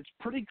powerful, and it's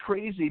pretty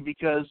crazy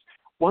because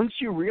once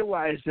you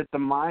realize that the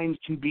mind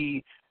can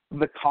be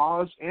the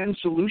cause and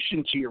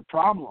solution to your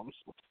problems,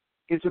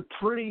 it's a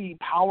pretty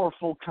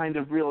powerful kind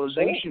of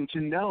realization to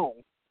know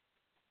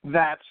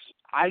that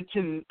I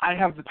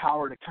have the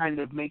power to kind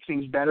of make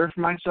things better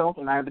for myself,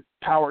 and I have the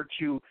power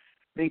to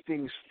make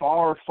things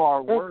far,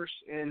 far worse.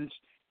 And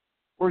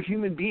we're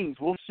human beings.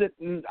 We'll sit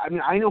and,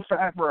 I know for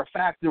a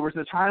fact there was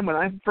a time when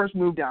I first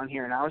moved down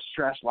here and I was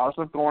stressed. A lot of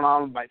stuff going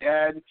on with my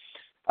dad.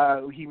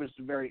 He was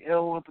very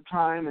ill at the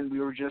time, and we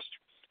were just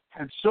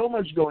had so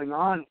much going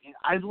on. And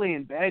I'd lay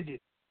in bed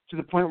to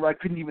the point where I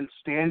couldn't even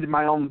stand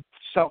my own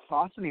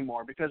self-thoughts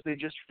anymore because they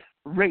just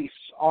race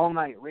all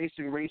night,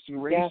 racing.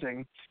 Yeah.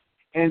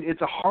 And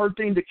it's a hard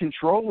thing to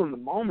control in the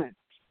moment.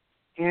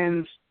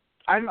 And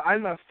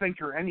I'm a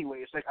thinker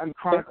anyways. Like I'm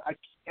chronic.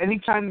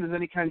 Anytime there's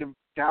any kind of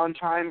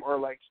downtime or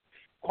like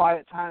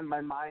quiet time,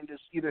 my mind is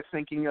either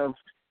thinking of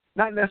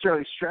not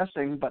necessarily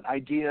stressing, but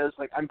ideas.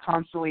 Like I'm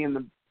constantly in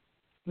the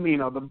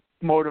the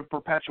mode of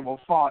perpetual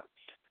thought,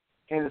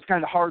 and it's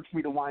kind of hard for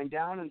me to wind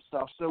down and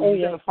stuff. So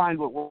you got to find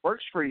what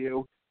works for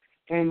you.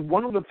 And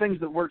one of the things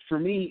that worked for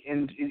me,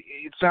 and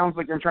it sounds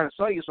like I'm trying to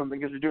sell you something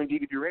because we're doing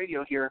DDP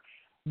radio here,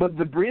 but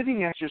the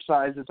breathing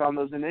exercise that's on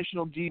those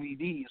initial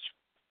DVDs,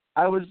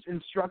 I was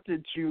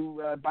instructed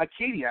to by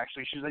Katie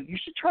actually. She's like, you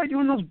should try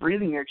doing those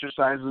breathing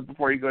exercises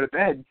before you go to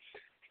bed,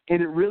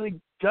 and it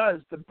really does.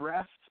 The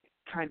breath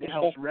kind of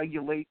helps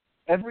regulate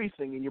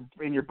everything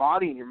in your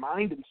body and your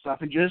mind and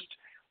stuff, and just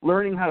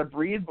learning how to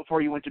breathe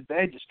before you went to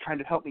bed just kind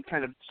of helped me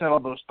kind of settle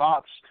those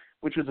thoughts,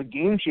 which was a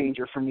game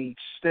changer for me,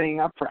 staying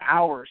up for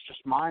hours,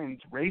 just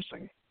mind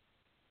racing.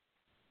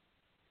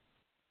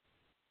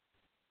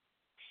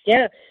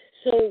 Yeah.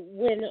 So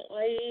when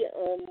I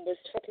was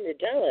talking to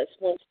Dallas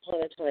once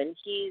upon a time,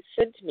 he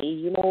said to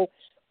me,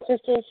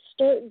 Crystal,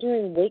 start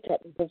doing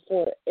wake-up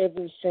before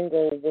every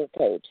single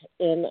workout.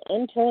 And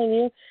I'm telling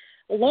you,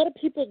 a lot of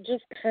people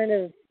just kind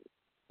of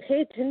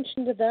pay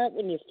attention to that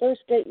when you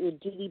first get your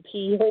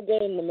DDP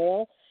yoga in the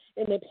mail,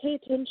 and they pay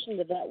attention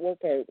to that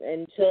workout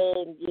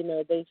until,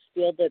 they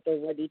feel that they're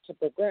ready to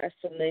progress,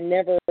 and they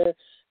never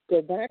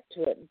go back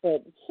to it.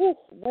 But,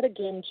 what a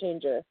game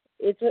changer.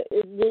 It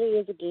really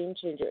is a game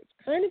changer. It's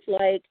kind of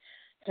like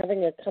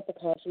having a cup of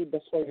coffee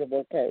before your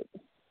workout.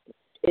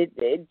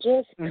 It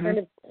just kind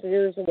of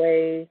clears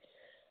away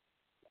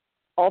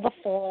all the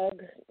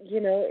fog.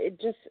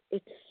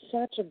 It's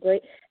such a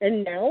great.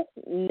 And now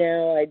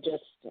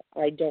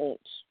I don't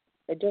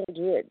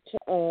do it.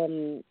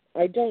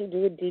 I don't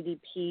do a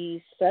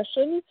DDP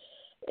session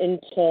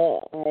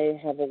until I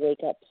have a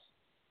wake up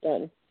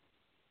done.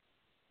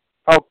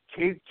 Oh,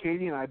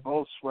 Katie and I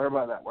both swear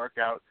by that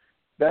workout.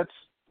 That's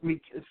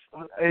me.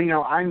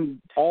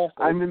 I'm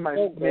in my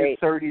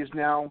mid-30s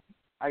now.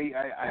 I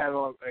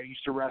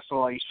used to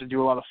wrestle. I used to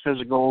do a lot of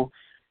physical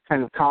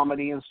kind of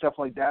comedy and stuff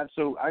like that.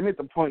 So I'm at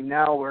the point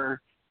now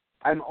where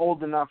I'm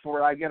old enough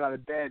where I get out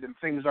of bed and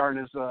things aren't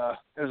as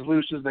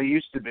loose as they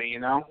used to be.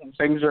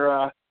 Things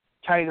are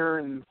tighter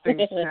and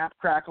things snap,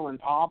 crackle, and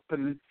pop.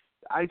 And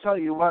I tell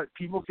you what,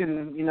 people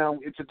can.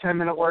 It's a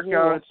 10-minute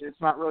workout. It's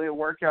not really a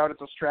workout.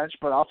 It's a stretch,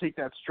 but I'll take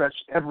that stretch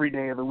every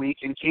day of the week.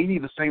 And Katie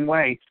the same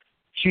way.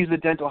 She's a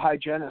dental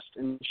hygienist,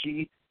 and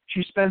she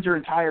spends her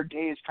entire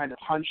days kind of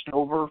hunched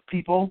over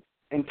people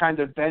and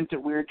kind of bent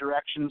at weird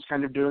directions,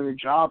 kind of doing her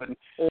job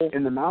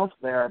in the mouth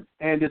there.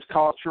 And it's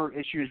caused her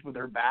issues with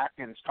her back,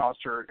 and it's caused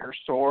her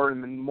sore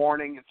in the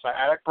morning and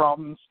sciatic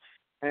problems.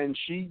 And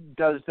she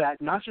does that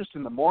not just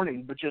in the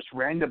morning, but just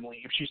randomly.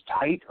 If she's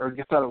tight or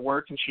gets out of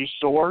work and she's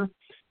sore,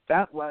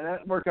 that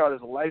workout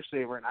is a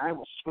lifesaver, and I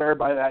will swear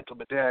by that till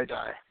the day I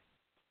die.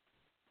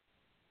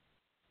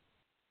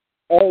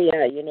 Oh,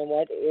 yeah, you know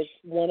what? It's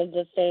one of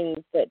the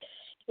things that,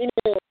 I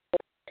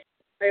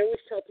always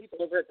tell people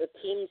over at the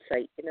team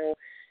site,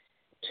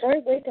 try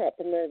wake up.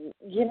 And then,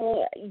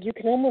 you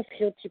can almost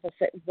hear people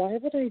say, why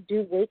would I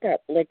do wake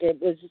up? Like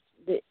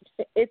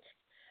it's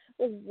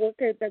a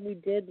workout that we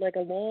did like a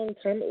long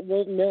time.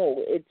 Well, no,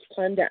 it's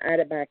time to add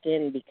it back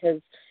in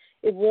because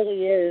it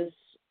really is.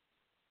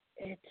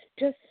 It's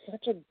just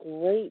such a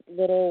great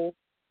little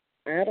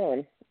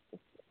add-on.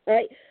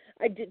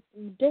 I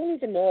don't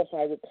even know if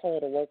I would call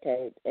it a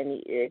workout,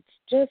 and it's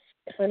just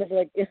kind of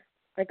like,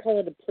 I call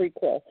it a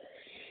prequel.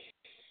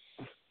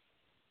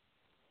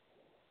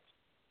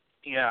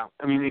 Yeah,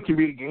 I mean, it can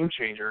be a game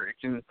changer. It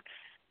can,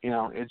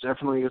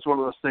 it's one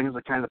of those things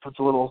that kind of puts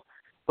a little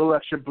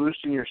extra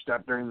boost in your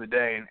step during the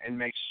day and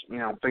makes,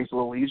 things a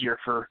little easier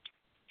for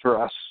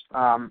us.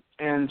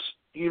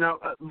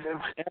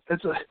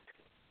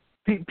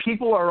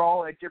 People are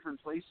all at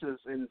different places,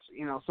 and,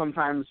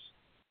 sometimes,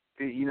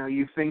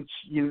 you think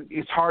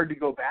it's hard to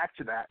go back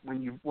to that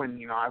when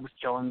I was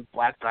killing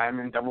black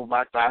diamond, double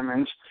black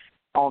diamonds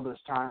all this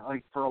time,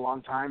 like for a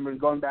long time, and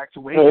going back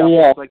to wake up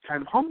was like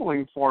kind of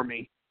humbling for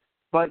me.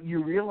 But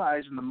you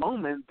realize in the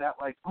moment that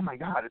like, oh my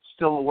God, it's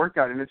still a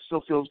workout and it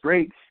still feels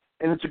great,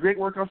 and it's a great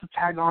workout to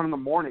tag on in the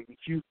morning.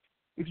 If you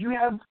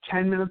have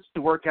 10 minutes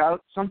to work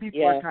out, some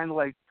people are kind of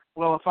like,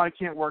 well, if I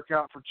can't work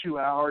out for 2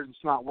 hours,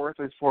 it's not worth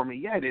it for me.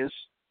 Yeah, it is.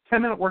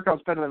 10-minute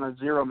workout's better than a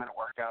 0-minute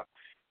workout.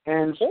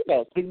 And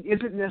it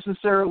isn't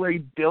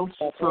necessarily built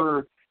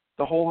for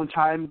the whole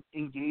time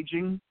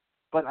engaging,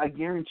 but I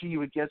guarantee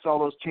you it gets all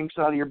those kinks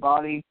out of your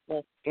body.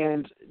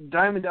 And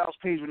Diamond Dallas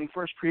Page, when he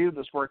first created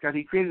this workout,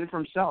 he created it for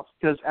himself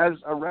because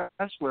as a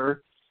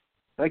wrestler,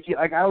 like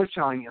I was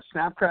telling you,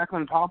 snap, crackle,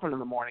 and popping in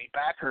the morning,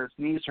 back hurts,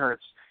 knees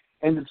hurts,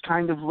 and it's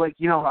kind of like,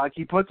 like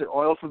he puts it,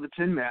 oil for the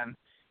Tin Man,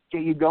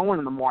 get you going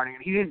in the morning.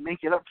 And he didn't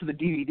make it up for the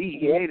DVD.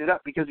 He made it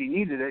up because he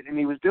needed it, and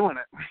he was doing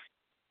it.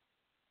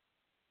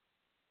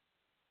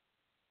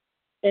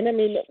 And I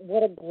mean,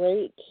 what a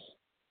great,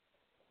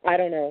 I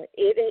don't know,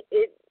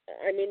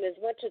 I mean, as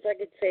much as I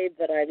could say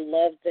that I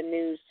love the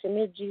new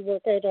Synergy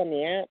workout on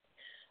the app,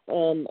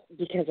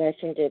 because I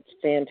think it's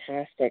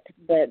fantastic,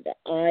 but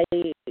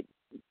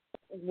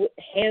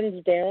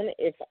hands down,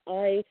 if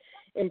I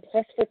am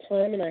pressed for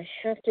time and I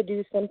have to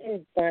do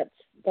something, that's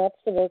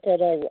the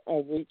workout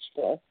I reach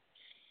for.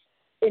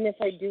 And if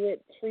I do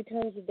it 3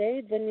 times a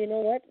day, then you know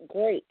what?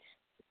 Great.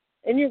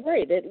 And you're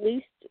right. At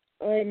least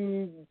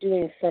I'm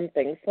doing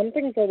something.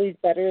 Something's always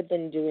better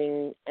than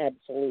doing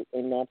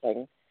absolutely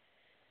nothing.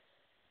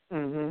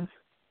 Mhm.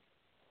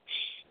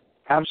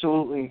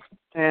 Absolutely.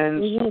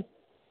 And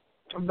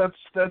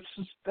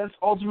that's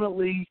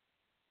ultimately,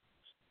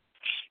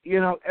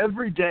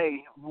 every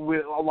day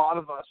with a lot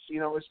of us,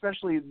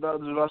 especially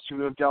those of us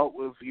who have dealt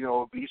with,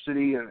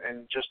 obesity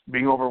and just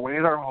being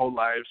overweight our whole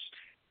lives,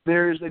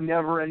 there's a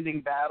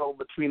never-ending battle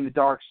between the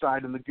dark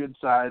side and the good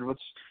side,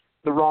 what's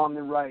the wrong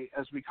and right,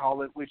 as we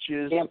call it, which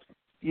is,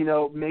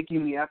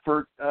 making the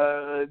effort,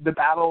 the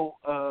battle,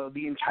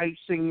 the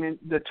enticement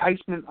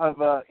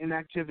of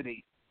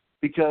inactivity.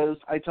 Because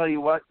I tell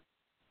you what,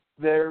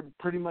 there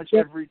pretty much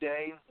every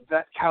day,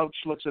 that couch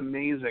looks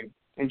amazing.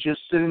 And just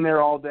sitting there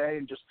all day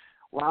and just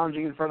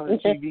lounging in front of the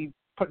TV,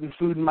 putting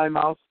food in my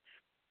mouth,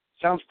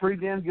 sounds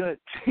pretty damn good,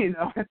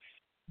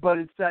 But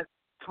it's that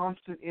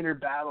constant inner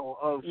battle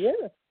of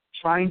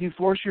trying to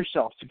force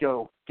yourself to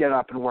go get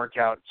up and work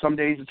out. Some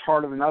days it's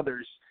harder than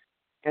others.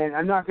 And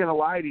I'm not going to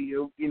lie to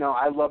you,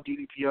 I love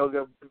DDP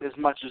yoga as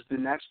much as the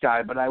next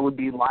guy, but I would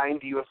be lying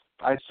to you if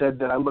I said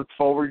that I look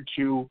forward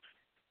to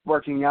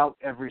working out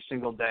every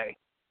single day.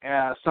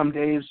 Some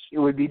days it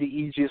would be the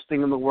easiest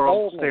thing in the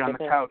world to stay on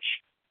the couch.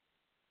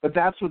 But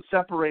that's what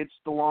separates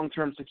the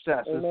long-term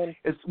success.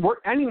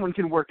 Anyone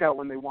can work out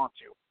when they want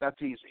to.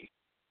 That's easy.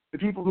 The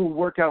people who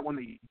work out when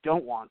they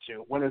don't want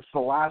to, when it's the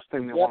last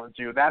thing they want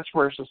to do, that's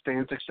where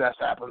sustained success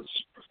happens.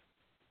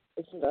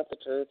 Isn't that the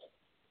truth?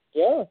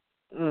 Yeah.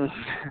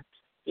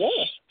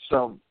 Yeah.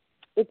 So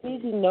it's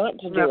easy not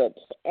to do it.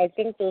 I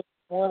think there's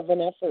more of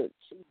an effort.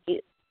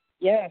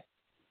 Yeah.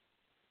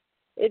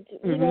 It's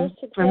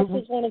success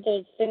is one of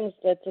those things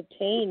that's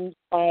attained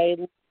by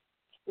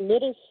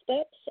little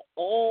steps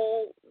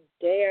all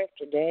day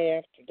after day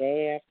after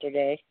day after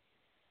day.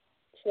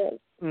 So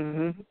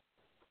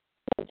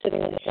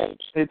sitting on the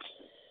couch.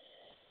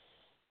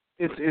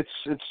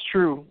 It's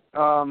true.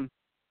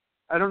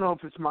 I don't know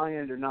if it's my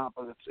end or not,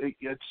 but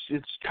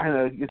it's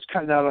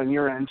cutting out on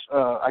your end.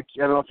 I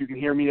don't know if you can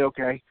hear me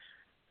okay,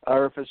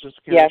 or if it's just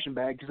a connection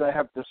bag, because I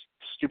have this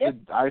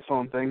stupid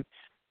iPhone thing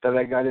that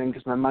I got in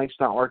because my mic's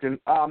not working.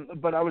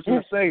 But I was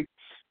going to say,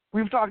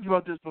 we've talked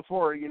about this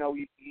before.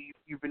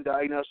 You've been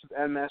diagnosed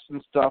with MS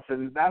and stuff,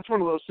 and that's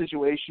one of those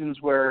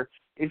situations where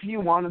if you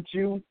wanted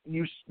to,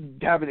 you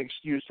have an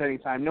excuse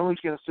anytime. No one's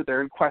going to sit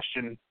there and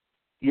question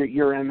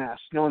your MS.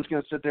 No one's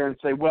going to sit there and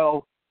say,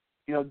 well,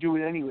 do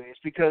it anyways,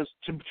 because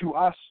to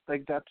us,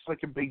 like, that's like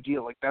a big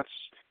deal. Like,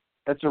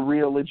 that's a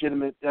real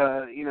legitimate,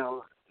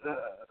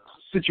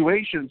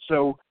 situation.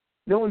 So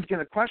no one's going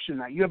to question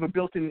that. You have a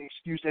built-in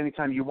excuse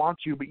anytime you want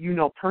to, but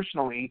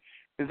personally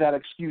that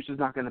excuse is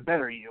not going to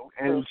better you.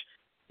 And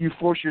you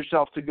force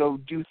yourself to go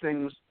do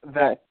things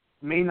that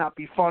may not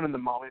be fun in the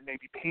moment, may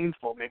be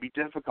painful, may be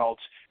difficult,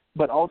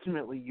 but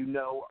ultimately,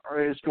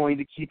 is going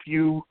to keep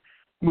you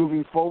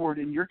moving forward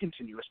in your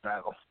continuous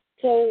battle.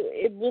 So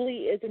it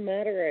really is a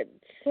matter at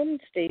some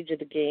stage of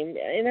the game.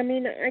 And I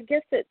mean, I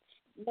guess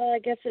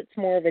it's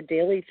more of a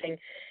daily thing.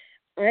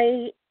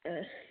 I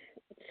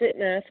sit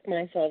and ask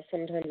myself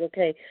sometimes,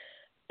 okay,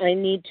 I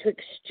need to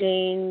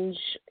exchange,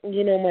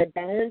 my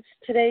balance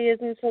today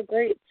isn't so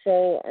great,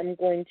 so I'm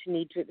going to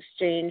need to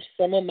exchange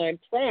some of my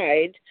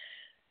pride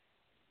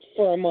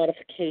for a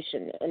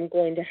modification. I'm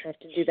going to have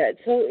to do that.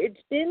 So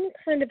it's been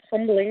kind of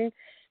humbling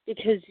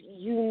because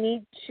you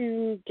need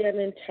to get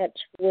in touch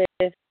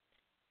with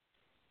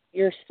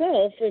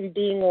yourself and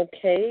being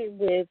okay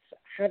with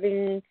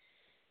having,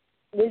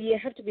 you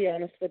have to be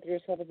honest with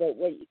yourself about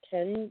what you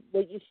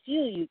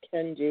feel you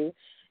can do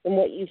and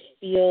what you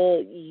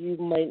feel you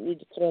might need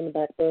to put on the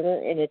back burner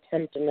and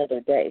attempt another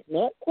day.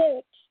 Not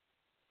quit.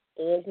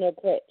 There is no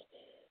quit.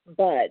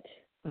 But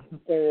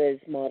there is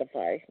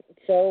modify.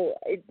 So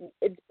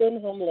it's been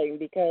humbling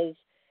because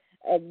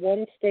at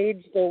one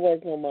stage there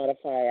was no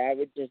modify. I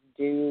would just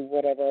do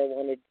whatever I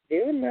wanted to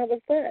do, and that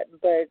was that.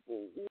 But,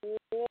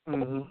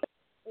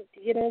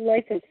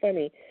 life is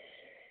funny.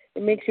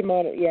 It makes you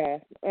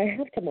I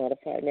have to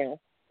modify now.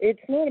 It's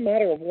not a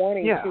matter of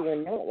wanting to or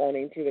not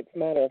wanting to. It's a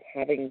matter of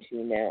having to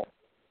now.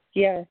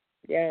 Yeah.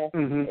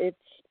 It's,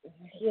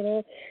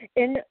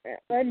 and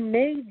I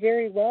may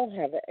very well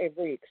have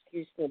every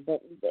excuse,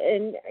 but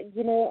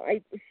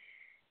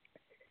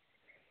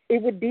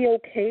it would be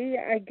okay,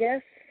 I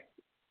guess,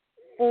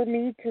 for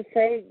me to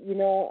say,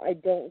 I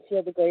don't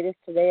feel the greatest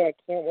today. I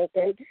can't work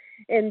out.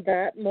 And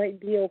that might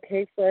be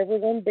okay for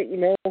everyone, but you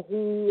know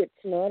who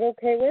it's not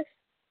okay with?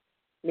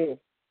 Me.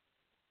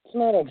 It's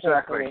not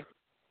okay for me.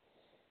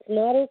 It's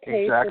not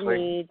okay for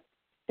me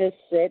to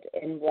sit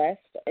and rest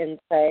and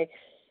say,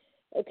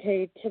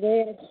 okay,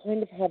 today I'm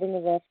kind of having a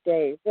rough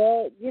day.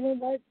 Well, you know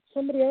what?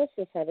 Somebody else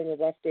is having a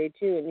rough day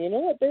too. And you know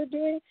what they're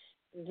doing?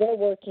 They're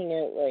working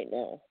out right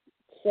now.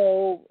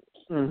 So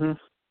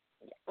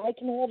I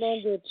can hold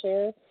on to a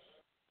chair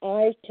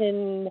I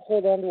can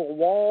hold on to a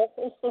wall,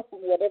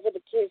 whatever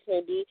the case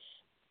may be,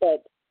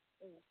 but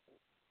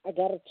I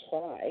gotta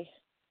try.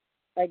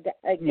 I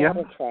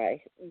gotta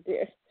try.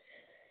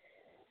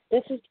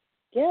 This is,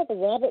 the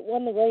rabbit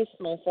won the race,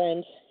 my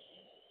friend.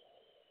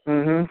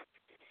 Mhm.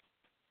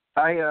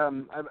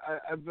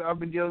 I've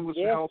been dealing with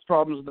some health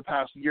problems in the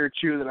past year or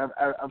two that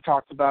I've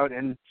talked about,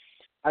 and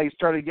I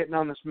started getting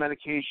on this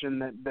medication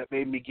that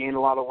made me gain a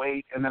lot of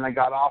weight, and then I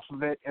got off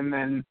of it, and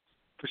then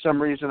for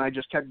some reason I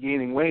just kept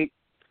gaining weight,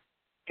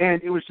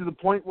 and it was to the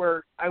point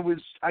where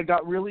I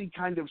got really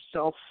kind of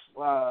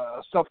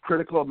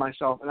self-critical of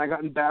myself, and I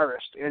got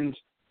embarrassed, and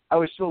I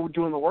was still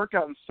doing the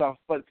workout and stuff,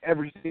 but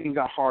everything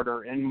got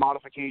harder, and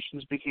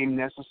modifications became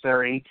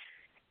necessary.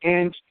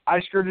 And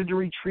I started to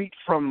retreat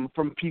from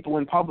people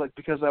in public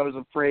because I was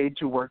afraid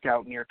to work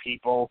out near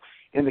people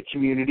in the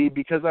community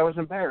because I was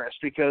embarrassed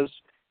because,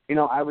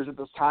 I was at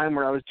this time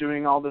where I was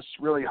doing all this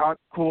really hot,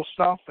 cool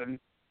stuff, and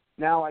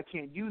now I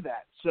can't do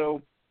that.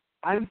 So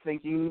I'm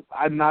thinking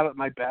I'm not at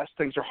my best.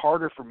 Things are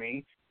harder for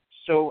me.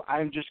 So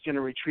I'm just going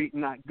to retreat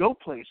and not go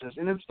places.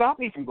 And it stopped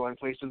me from going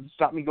places. It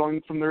stopped me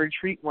going from the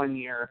retreat one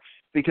year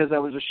because I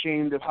was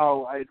ashamed of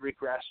how I had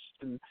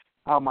regressed and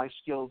how my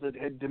skills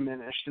had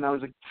diminished, and I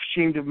was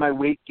ashamed of my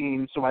weight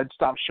gain, so I'd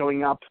stop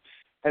showing up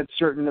at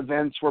certain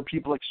events where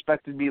people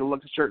expected me to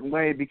look a certain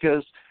way,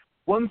 because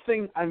one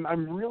thing,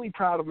 I'm really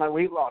proud of my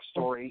weight loss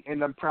story,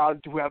 and I'm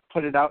proud to have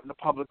put it out in a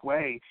public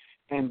way,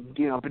 and,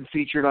 been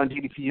featured on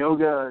DDP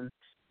Yoga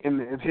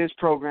and in his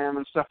program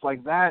and stuff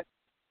like that,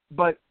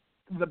 but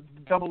the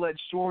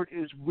double-edged sword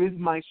is with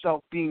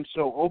myself being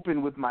so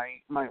open with my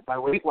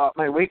weight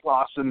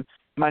loss and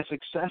my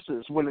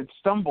successes. When it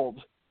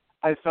stumbled,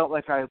 I felt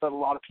like I let a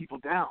lot of people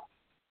down,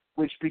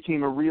 which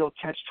became a real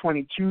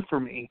catch-22 for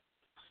me.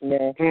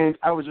 Yeah. And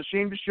I was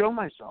ashamed to show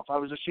myself. I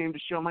was ashamed to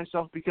show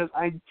myself because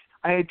I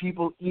had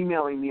people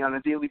emailing me on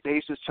a daily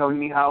basis telling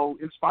me how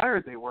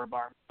inspired they were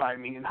by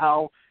me and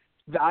how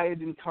I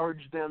had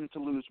encouraged them to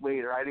lose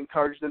weight or I'd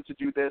encouraged them to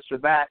do this or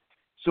that.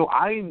 So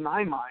I, in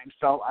my mind,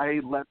 felt I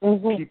let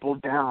people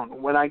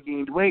down when I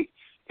gained weight.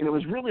 And it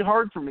was really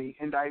hard for me,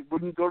 and I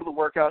wouldn't go to the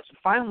workouts. And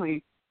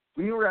finally,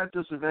 we were at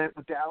this event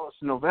with Dallas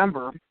in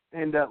November,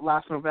 and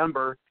last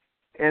November,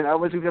 and I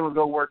wasn't going to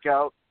go work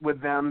out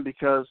with them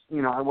because,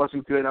 I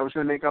wasn't good. I was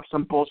going to make up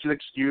some bullshit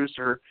excuse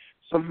or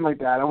something like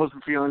that. I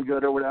wasn't feeling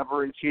good or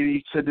whatever. And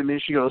Katie said to me,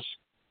 she goes,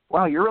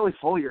 "Wow, you're really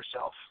full of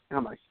yourself." And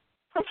I'm like,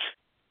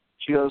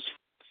 she goes,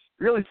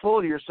 "You're really full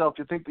of yourself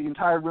to think the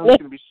entire room's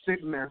going to be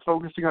sitting there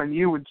focusing on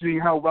you and seeing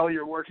how well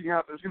you're working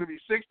out. There's going to be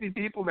 60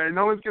 people there.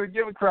 No one's going to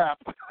give a crap."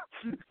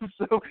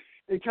 So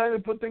it kind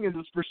of put things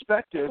into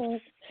perspective.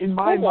 In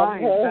my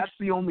mind, that's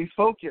the only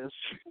focus.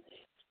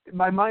 In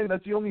my mind,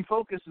 that's the only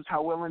focus is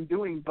how well I'm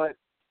doing. But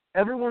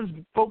everyone's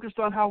focused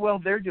on how well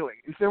they're doing.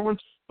 If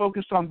everyone's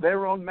focused on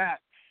their own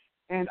mat.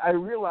 And I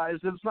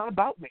realized that it's not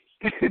about me.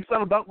 It's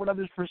not about what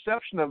others'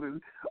 perception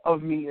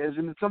of me is.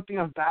 And it's something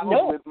I've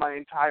battled with my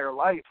entire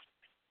life,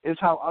 is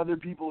how other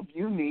people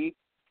view me.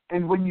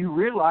 And when you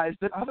realize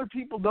that other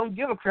people don't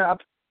give a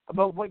crap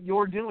about what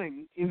you're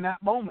doing in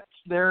that moment.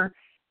 They're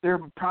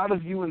proud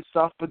of you and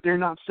stuff, but they're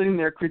not sitting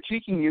there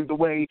critiquing you the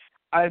way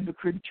I've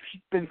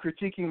been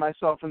critiquing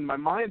myself in my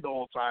mind the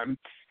whole time.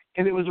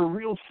 And it was a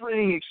real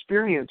freeing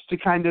experience to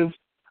kind of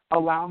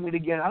allow me to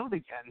get out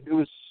again. It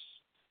was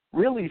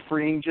really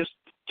freeing. Just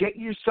get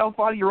yourself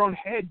out of your own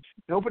head.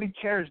 Nobody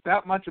cares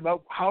that much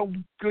about how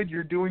good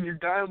you're doing your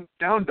down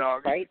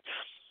dog. Right.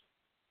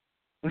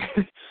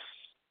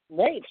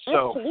 Right,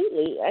 So,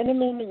 absolutely. And I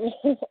mean,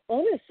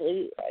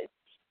 honestly,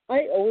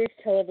 I always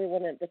tell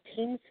everyone at the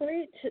team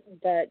site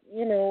that,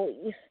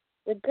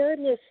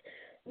 regardless,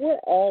 we're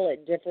all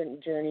at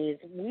different journeys.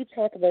 We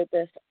talk about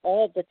this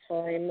all the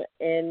time,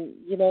 and,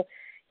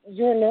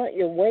 you're not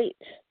your weight.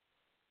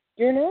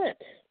 You're not.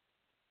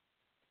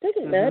 It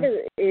doesn't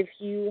matter if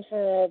you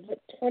have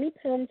 20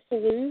 pounds to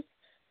lose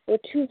or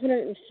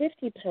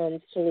 250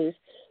 pounds to lose.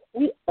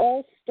 We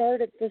all start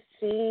at the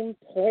same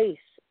place,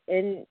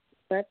 and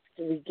that's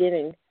the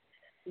beginning.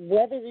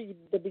 Whether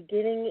the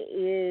beginning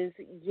is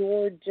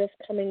you're just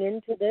coming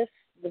into this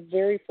the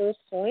very first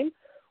time,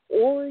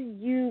 or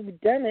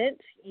you've done it,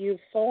 you've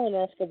fallen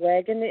off the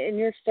wagon, and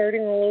you're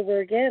starting all over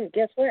again.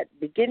 Guess what?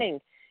 Beginning.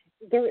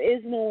 There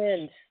is no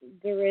end.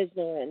 There is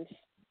no end.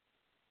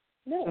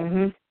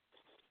 No.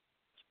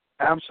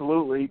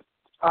 Absolutely.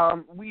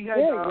 We had.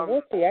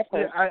 What's the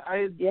effort?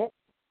 I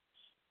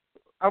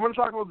want to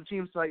talk about the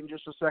team site in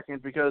just a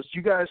second because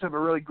you guys have a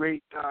really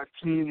great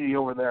community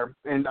over there,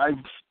 and I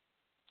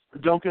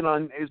don't get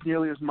on as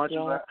nearly as much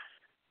as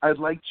I'd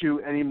like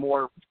to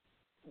anymore.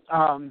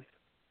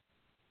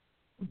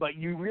 But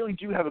you really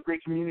do have a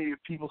great community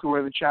of people who are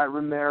in the chat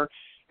room there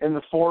and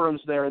the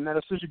forums there, and that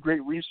is such a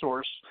great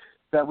resource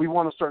that we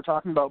want to start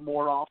talking about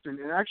more often.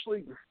 And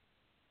actually,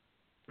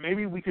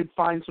 maybe we could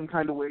find some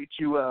kind of way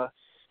to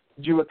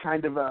do a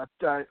kind of a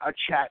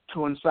chat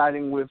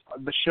coinciding with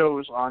the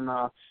shows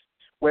on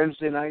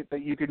Wednesday night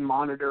that you can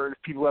monitor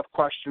if people have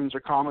questions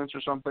or comments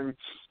or something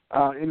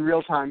in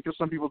real time, because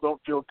some people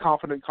don't feel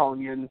confident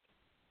calling in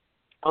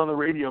on the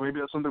radio. Maybe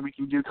that's something we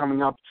can do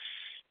coming up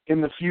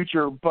in the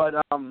future. But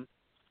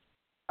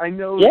I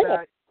know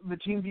that the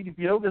Team DDP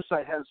Yoga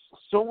site has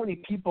so many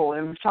people,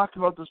 and we've talked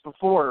about this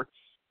before.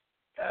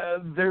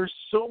 There's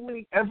so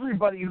many,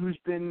 everybody who's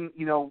been,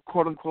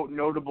 quote unquote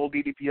notable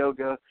DDP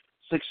Yoga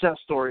success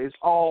stories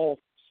all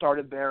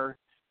started there.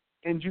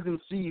 And you can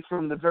see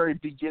from the very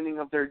beginning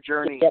of their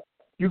journey,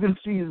 you can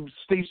see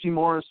Stacey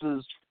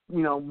Morris's,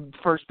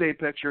 first day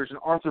pictures and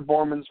Arthur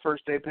Borman's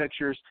first day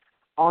pictures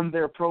on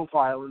their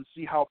profile and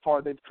see how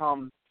far they've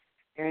come.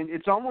 And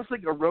it's almost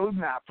like a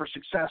roadmap for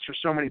success for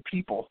so many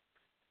people.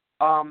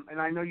 And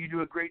I know you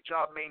do a great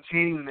job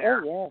maintaining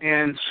there. Oh,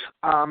 yeah. And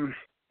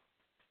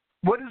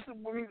what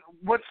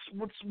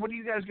do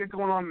you guys get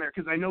going on there?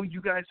 Because I know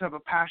you guys have a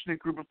passionate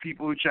group of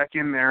people who check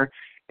in there,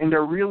 and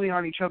they're really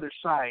on each other's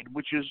side,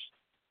 which is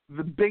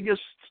the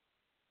biggest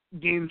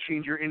game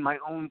changer in my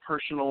own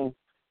personal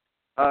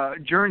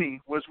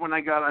journey. Was when I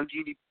got on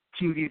Team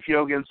DDP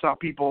Yoga and saw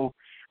people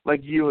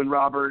like you and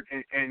Robert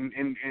and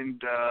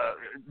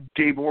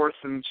Dave Worth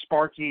and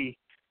Sparky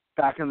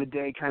back in the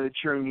day kind of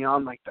cheering me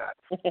on like that.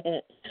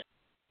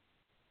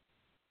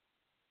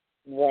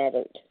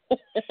 Robert.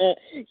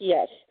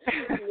 Yes,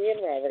 me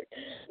and Robert.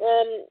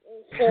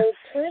 So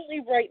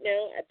currently right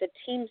now at the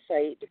team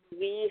site,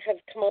 we have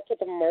come up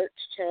with a March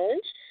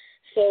challenge.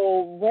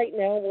 So right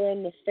now we're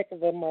in the thick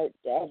of the March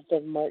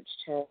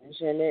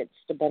challenge, and it's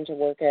a bunch of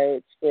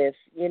workouts with,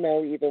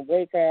 either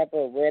wake up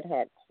or red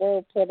hot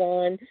core put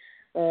on.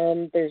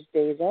 There's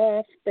days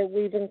off that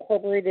we've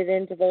incorporated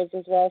into those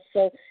as well.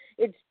 So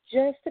it's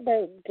just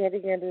about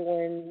getting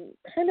everyone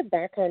kind of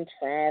back on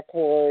track,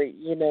 or,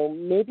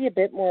 maybe a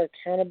bit more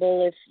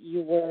accountable if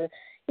you were,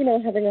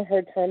 having a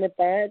hard time at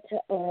that.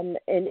 And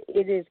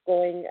it is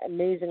going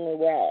amazingly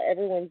well.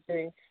 Everyone's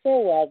doing so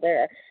well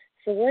there.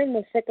 So we're in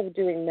the thick of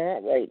doing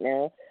that right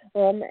now.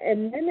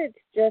 And then it's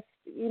just,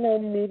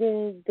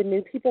 meeting the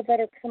new people that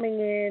are coming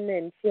in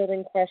and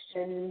fielding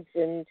questions.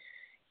 And,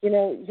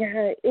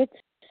 it's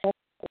such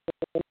a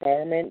great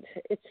environment.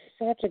 It's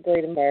such a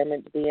great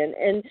environment to be in.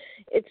 And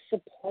it's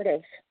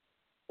supportive.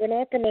 We're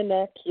not going to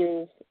knock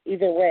you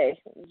either way.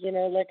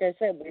 Like I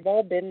said, we've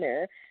all been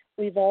there.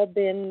 We've all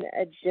been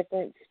at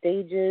different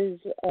stages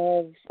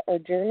of our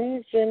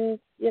journeys. And,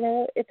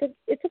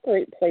 it's a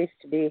great place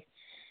to be.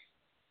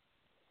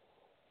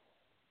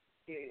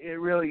 It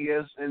really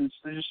is, and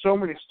there's just so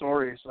many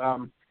stories,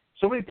 so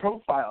many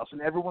profiles,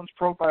 and everyone's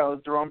profile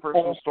is their own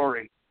personal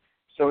story.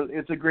 So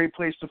it's a great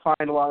place to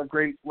find a lot of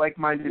great,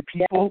 like-minded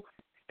people,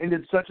 and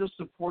it's such a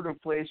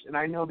supportive place, and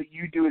I know that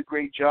you do a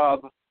great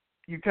job.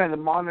 You kind of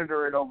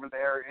monitor it over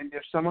there, and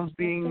if someone's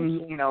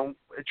being,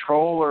 a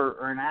troll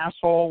or an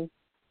asshole,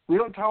 we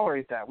don't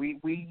tolerate that.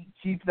 We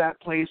keep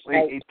that place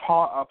a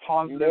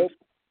positive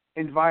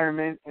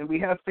environment, and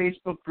we have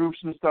Facebook groups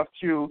and stuff,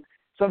 too.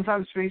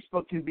 Sometimes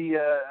Facebook can be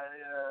a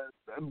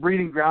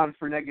breeding ground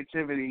for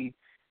negativity,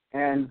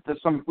 and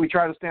we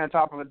try to stay on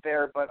top of it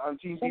there. But on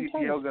Team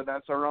DDP Yoga,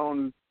 that's our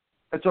own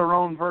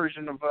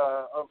version of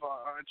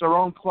it's our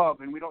own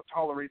club, and we don't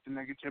tolerate the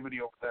negativity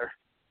over there.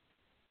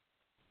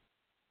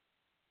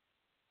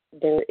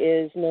 There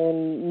is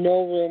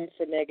no room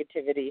for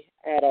negativity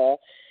at all,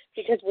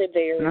 because we're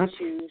there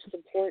to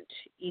support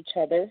each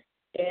other.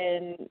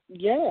 And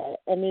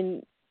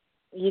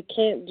you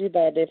can't do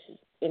that if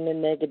in a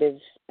negative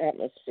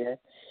atmosphere.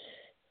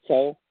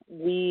 So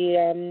we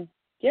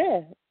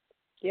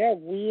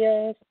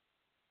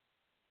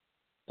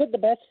put the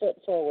best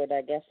foot forward,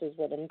 I guess, is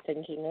what I'm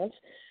thinking of.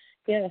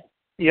 Yeah.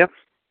 Yep.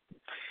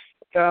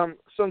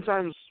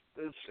 Sometimes,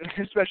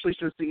 especially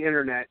since the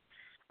internet,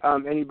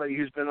 anybody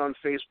who's been on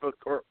Facebook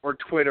or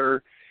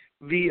Twitter,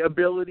 the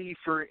ability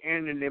for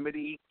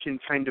anonymity can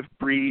kind of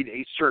breed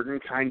a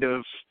certain kind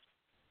of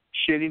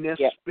shittiness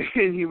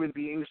in human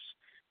beings.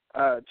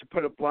 To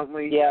put it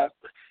bluntly,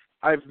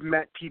 I've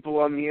met people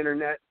on the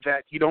internet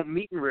that you don't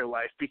meet in real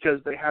life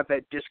because they have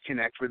that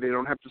disconnect where they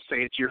don't have to say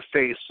it to your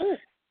face.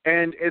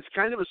 And it's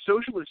kind of a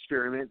social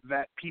experiment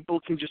that people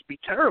can just be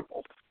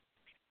terrible.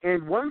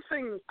 And one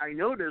thing I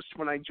noticed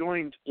when I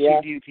joined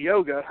DDP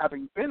Yoga,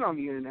 having been on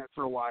the internet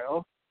for a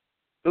while,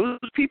 those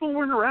people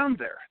weren't around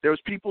there.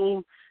 Those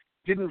people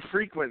didn't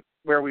frequent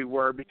where we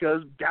were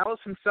because Dallas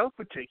himself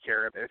would take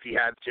care of it if he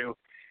had to.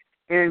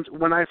 And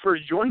when I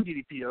first joined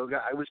DDP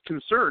Yoga, I was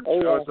concerned. I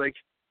was like,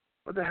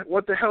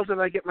 what the hell did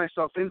I get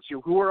myself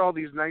into? Who are all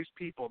these nice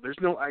people? There's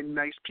no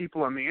nice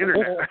people on the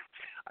internet.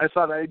 I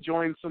thought I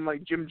joined some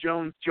like Jim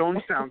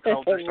Jonestown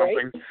cult or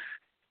something.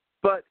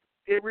 But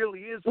it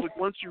really is, like,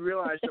 once you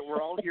realize that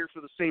we're all here for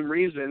the same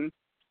reason,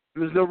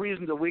 and there's no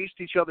reason to waste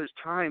each other's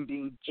time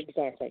being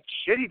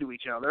shitty to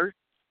each other.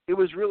 It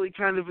was really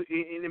kind of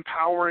an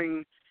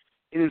empowering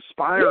and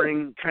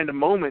inspiring kind of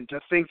moment to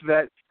think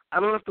that I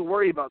don't have to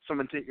worry about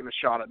someone taking a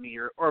shot at me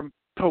or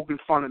poking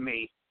fun at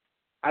me.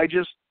 I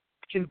just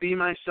can be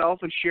myself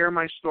and share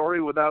my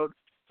story without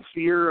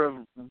fear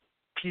of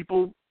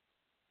people's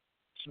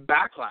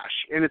backlash.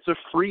 And it's so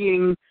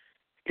free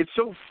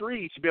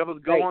to be able to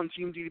go on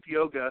Team DDP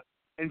Yoga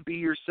and be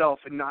yourself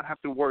and not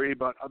have to worry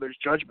about others'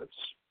 judgments.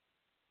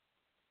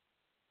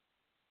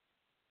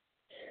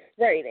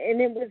 Right, and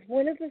it was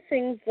one of the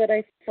things that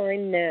I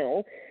find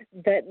now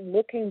that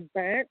looking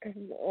back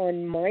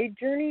on my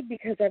journey,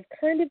 because I've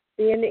kind of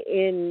been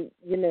in,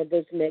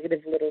 those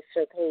negative little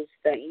circles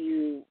that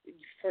you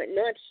find,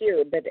 not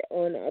here, but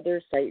on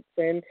other sites,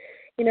 and,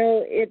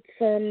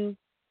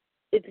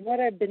 it's what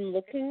I've been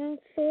looking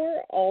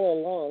for all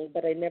along,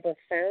 but I never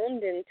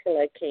found until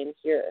I came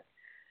here.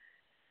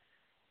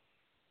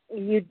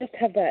 You just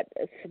have that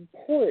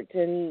support,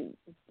 and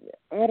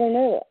I don't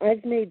know,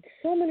 I've made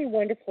so many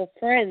wonderful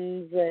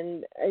friends,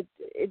 and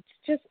it's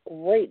just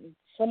great.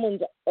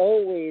 Someone's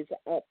always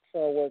up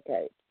for a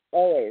workout,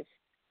 always.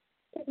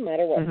 Doesn't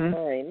matter what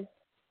time.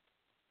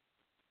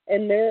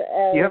 And there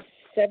are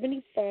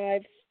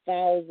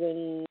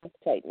 75,000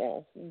 right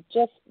now,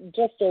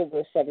 just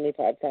over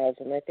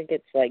 75,000. I think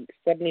it's like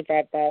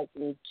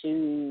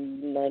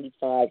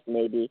 75,295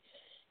 maybe.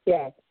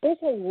 Yeah, there's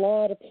a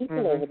lot of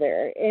people over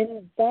there,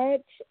 and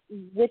that,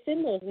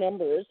 within those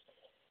numbers,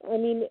 I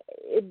mean,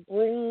 it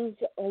brings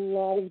a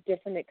lot of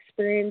different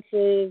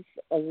experiences,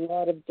 a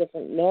lot of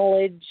different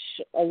knowledge,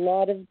 a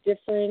lot of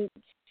different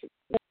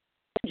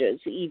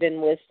challenges,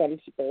 even with some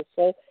people.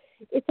 So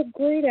it's a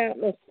great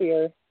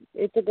atmosphere.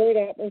 It's a great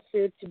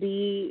atmosphere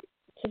to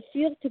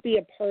feel to be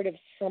a part of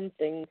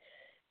something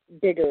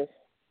bigger.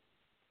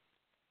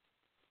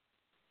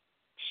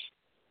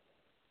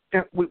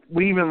 Yeah,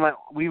 we even let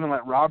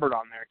Robert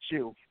on there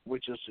too,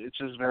 which is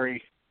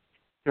very,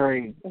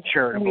 very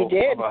charitable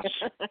of us.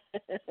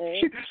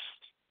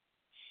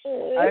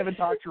 I haven't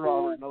talked to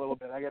Robert in a little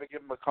bit. I got to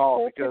give him a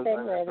call because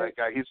I love that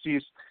guy. He's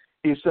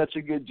such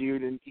a good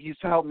dude, and he's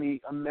helped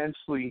me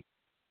immensely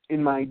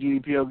in my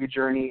DDP yoga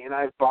journey. And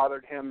I've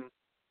bothered him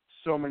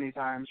so many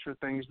times for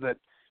things that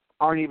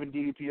aren't even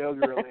DDP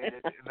yoga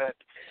related that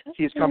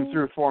he's come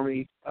through for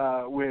me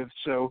with.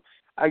 So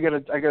I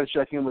gotta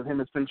check in with him.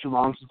 It's been too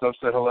long since I've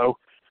said hello.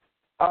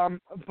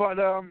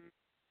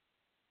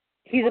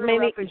 He's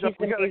amazing. He's an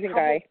amazing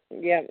guy.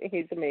 Yeah,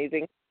 he's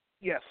amazing.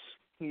 Yes,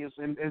 he is,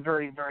 and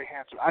very, very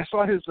handsome. I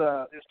saw his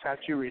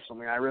tattoo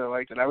recently. I really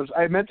liked it.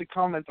 I meant to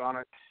comment on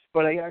it,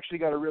 but I actually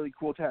got a really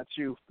cool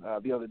tattoo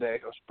the other day.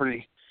 It was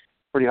pretty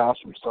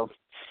awesome. So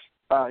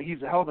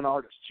he's a hell of an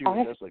artist too.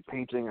 He does like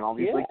painting and all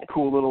these like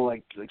cool little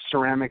like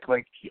ceramic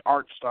like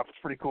art stuff. It's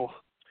pretty cool.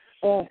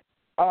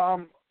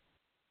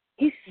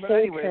 He's so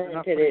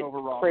talented.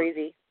 It's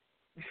crazy.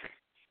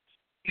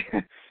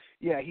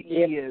 Yeah, he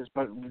is,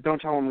 but don't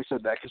tell him we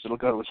said that because it'll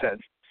go to his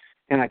head.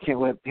 And I can't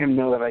let him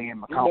know that I gave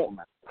him a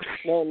compliment.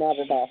 No, not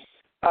at all.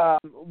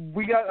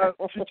 We got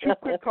two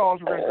quick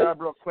calls we're going to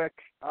grab real quick.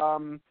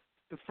 The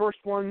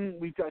first one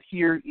we've got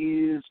here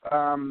is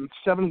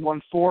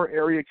 714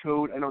 area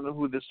code. I don't know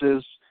who this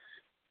is.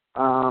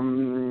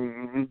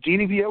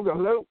 DDP Yoga,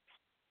 hello.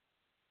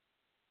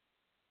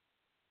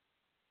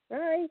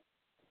 Hi.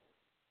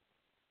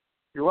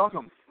 You're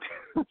welcome.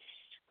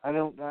 I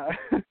don't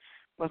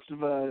must have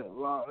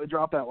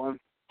dropped that one.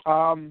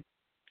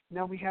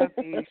 Now we have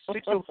a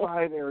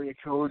 605 area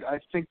code. I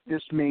think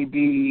this may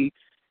be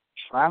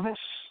Travis.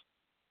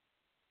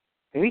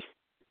 Hey,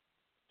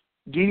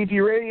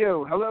 DDP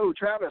Radio. Hello,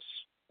 Travis.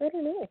 I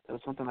don't know. That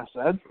was something I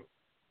said.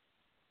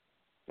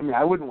 I mean,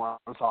 I wouldn't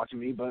want to talk to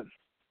me, but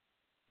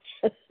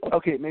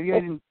okay, maybe I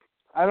didn't.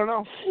 I don't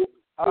know.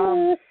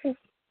 All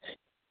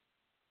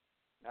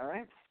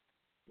right.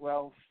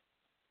 Well,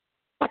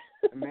 a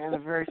man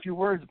of very few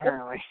words,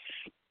 apparently.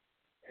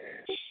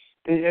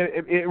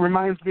 It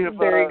reminds me of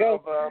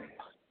reminds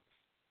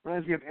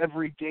me of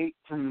every date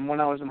from when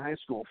I was in high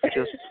school.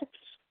 Just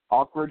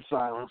awkward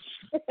silence.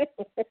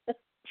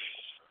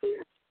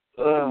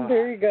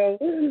 There you go.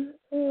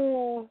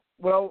 Oh.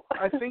 Well,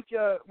 I think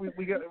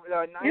we got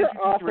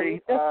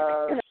 953.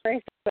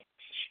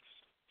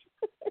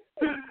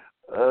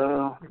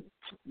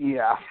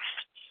 Yeah.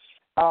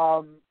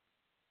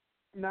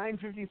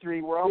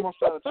 953. We're almost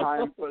out of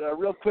time, but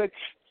real quick,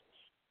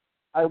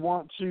 I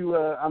want to.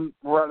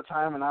 We're out of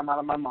time, and I'm out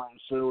of my mind,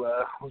 so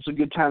it's a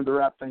good time to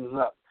wrap things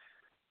up.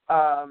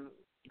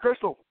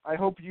 Crystal, I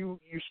hope you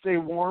stay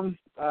warm.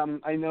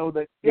 I know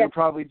that you'll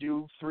probably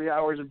do 3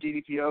 hours of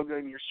DDP yoga,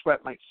 and your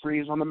sweat might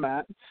freeze on the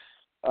mat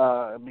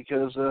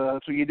because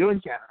that's what you do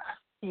in Canada.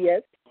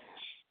 Yes.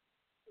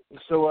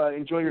 So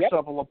enjoy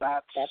yourself a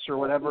Labatt's or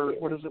whatever.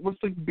 What is it?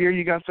 What's the beer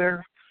you got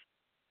there?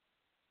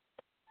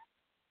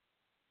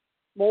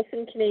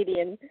 Molson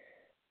Canadian.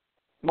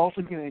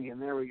 Molson Canadian.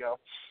 There we go.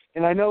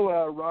 And I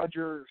know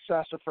Roger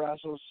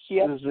Sassafrasos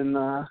is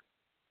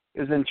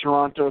in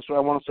Toronto, so I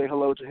want to say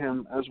hello to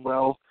him as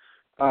well.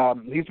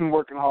 He's been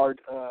working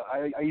hard.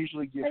 I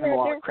usually give him a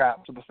lot of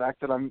crap for the fact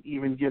that I'm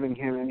even giving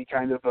him any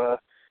kind of a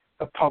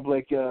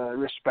public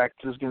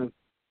respect is going to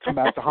come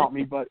back to haunt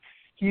me. But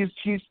he's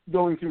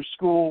going through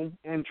school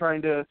and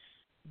trying to,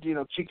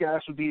 kick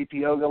ass with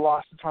DDP yoga.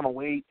 Lost a ton of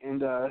weight,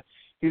 and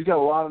he's got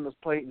a lot on his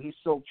plate, and he's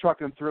still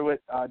trucking through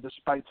it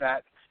despite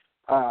that.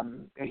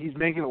 And he's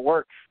making it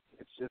work.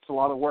 It's a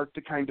lot of work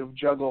to kind of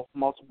juggle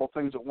multiple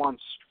things at once.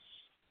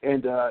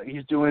 And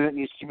he's doing it, and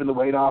he's keeping the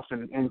weight off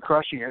and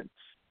crushing it.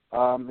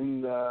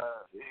 And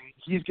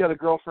he's got a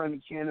girlfriend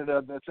in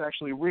Canada that's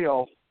actually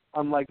real,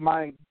 unlike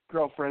my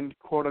girlfriend,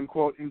 quote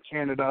unquote, in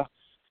Canada,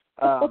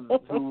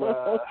 who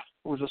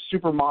was a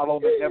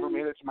supermodel that never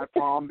made it to my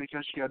prom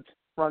because she had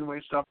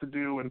runway stuff to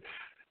do. And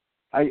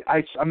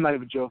I'm not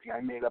even joking.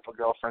 I made up a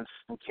girlfriend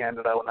in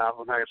Canada when I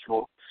was in high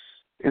school.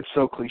 It's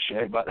so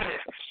cliche, but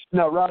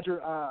no,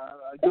 Roger.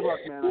 Good luck,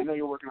 man. I know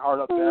you're working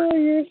hard up there. Oh,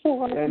 you're so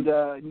hard. And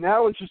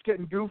now it's just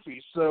getting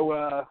goofy.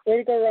 So, there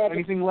you go, Roger.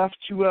 anything left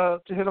to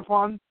hit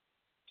upon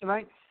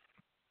tonight?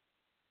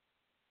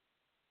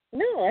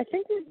 No, I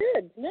think we're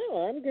good.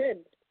 No, I'm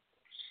good.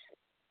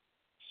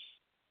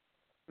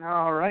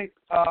 All right.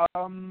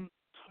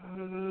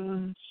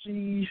 Let's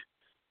see.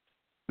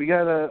 We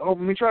got let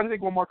me try to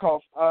take one more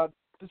call.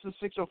 This is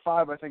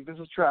 605, I think. This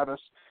is Travis.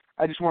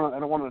 I don't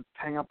want to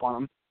hang up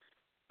on him.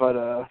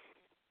 But,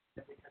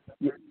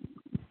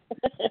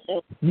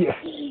 Yeah.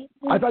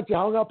 I thought you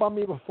hung up on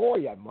me before,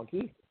 you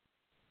monkey.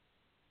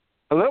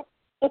 Hello?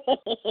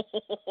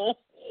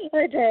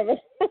 Hi, Travis.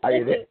 Are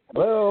you there?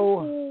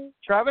 Hello?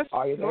 Travis?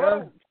 Are you there?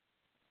 Hello?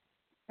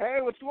 Hey,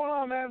 what's going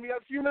on, man? We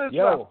got a few minutes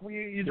Yo, left.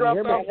 You dropped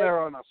hear me? off there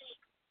on us.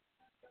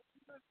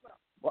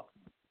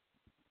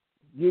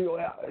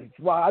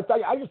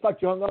 I just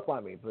thought you hung up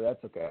on me, but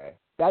that's okay.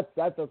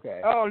 That's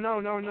okay. Oh, no.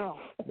 No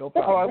Oh,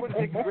 problem. I wouldn't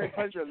take a great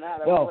pleasure in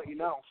that. I No. will let you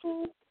know.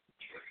 All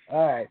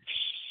right.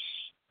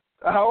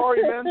 How are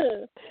you,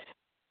 man?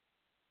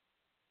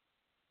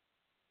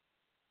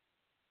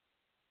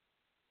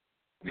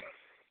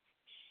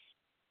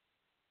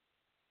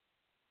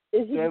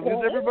 Is he Did I lose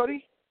gone?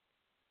 everybody?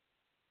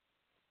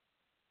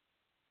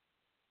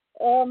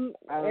 I don't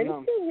are know.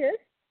 you still here?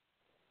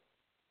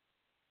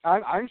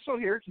 I'm still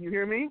here. Can you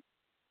hear me?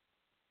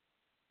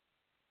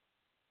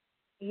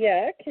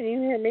 Yeah, can you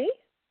hear me?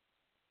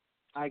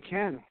 I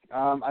can.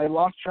 I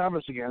lost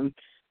Travis again.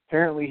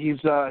 Apparently, he's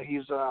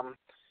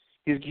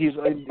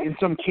in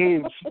some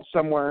cave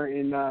somewhere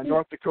in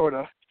North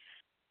Dakota.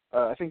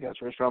 I think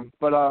that's where he's from.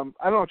 But I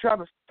don't know,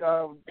 Travis.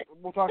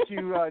 We'll talk to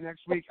you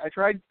next week. I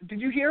tried.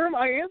 Did you hear him?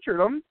 I answered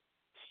him.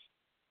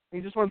 He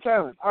just went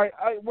silent. All right,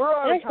 we're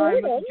out of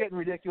time. This is getting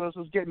ridiculous.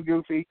 It's getting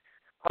goofy.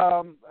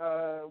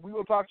 We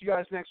will talk to you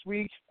guys next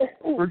week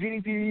for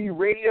DDP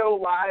Radio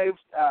Live.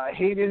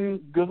 Hayden,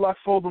 good luck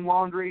folding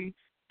laundry.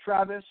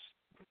 Travis,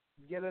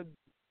 get a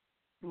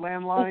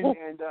landline.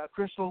 And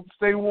Crystal,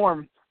 stay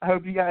warm. I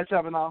hope you guys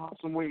have an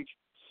awesome week.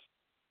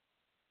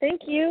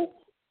 Thank you.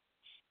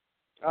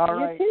 All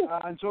right.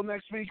 Until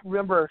next week,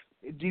 remember,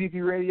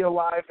 DDP Radio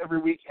Live every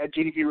week at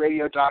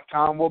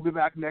ddpradio.com. We'll be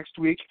back next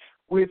week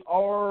with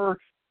our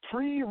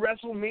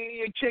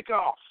pre-WrestleMania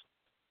kickoff.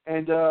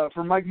 And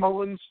for Mike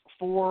Mullins,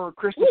 for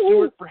Krista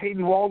Stewart, for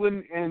Hayden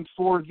Walden, and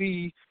for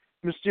the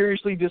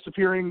mysteriously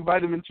disappearing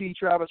Vitamin T,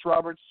 Travis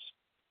Roberts,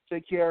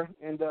 take care.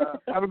 And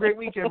have a great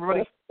week,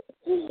 everybody.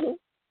 All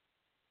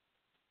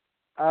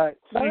right.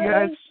 See you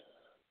guys.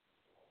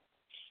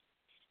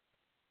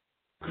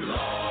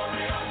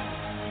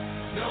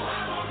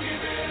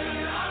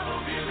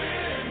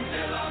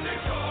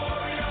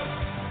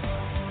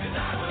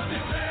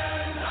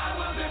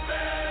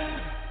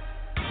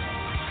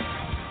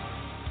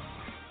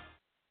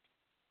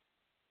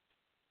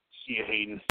 See you, Hayden.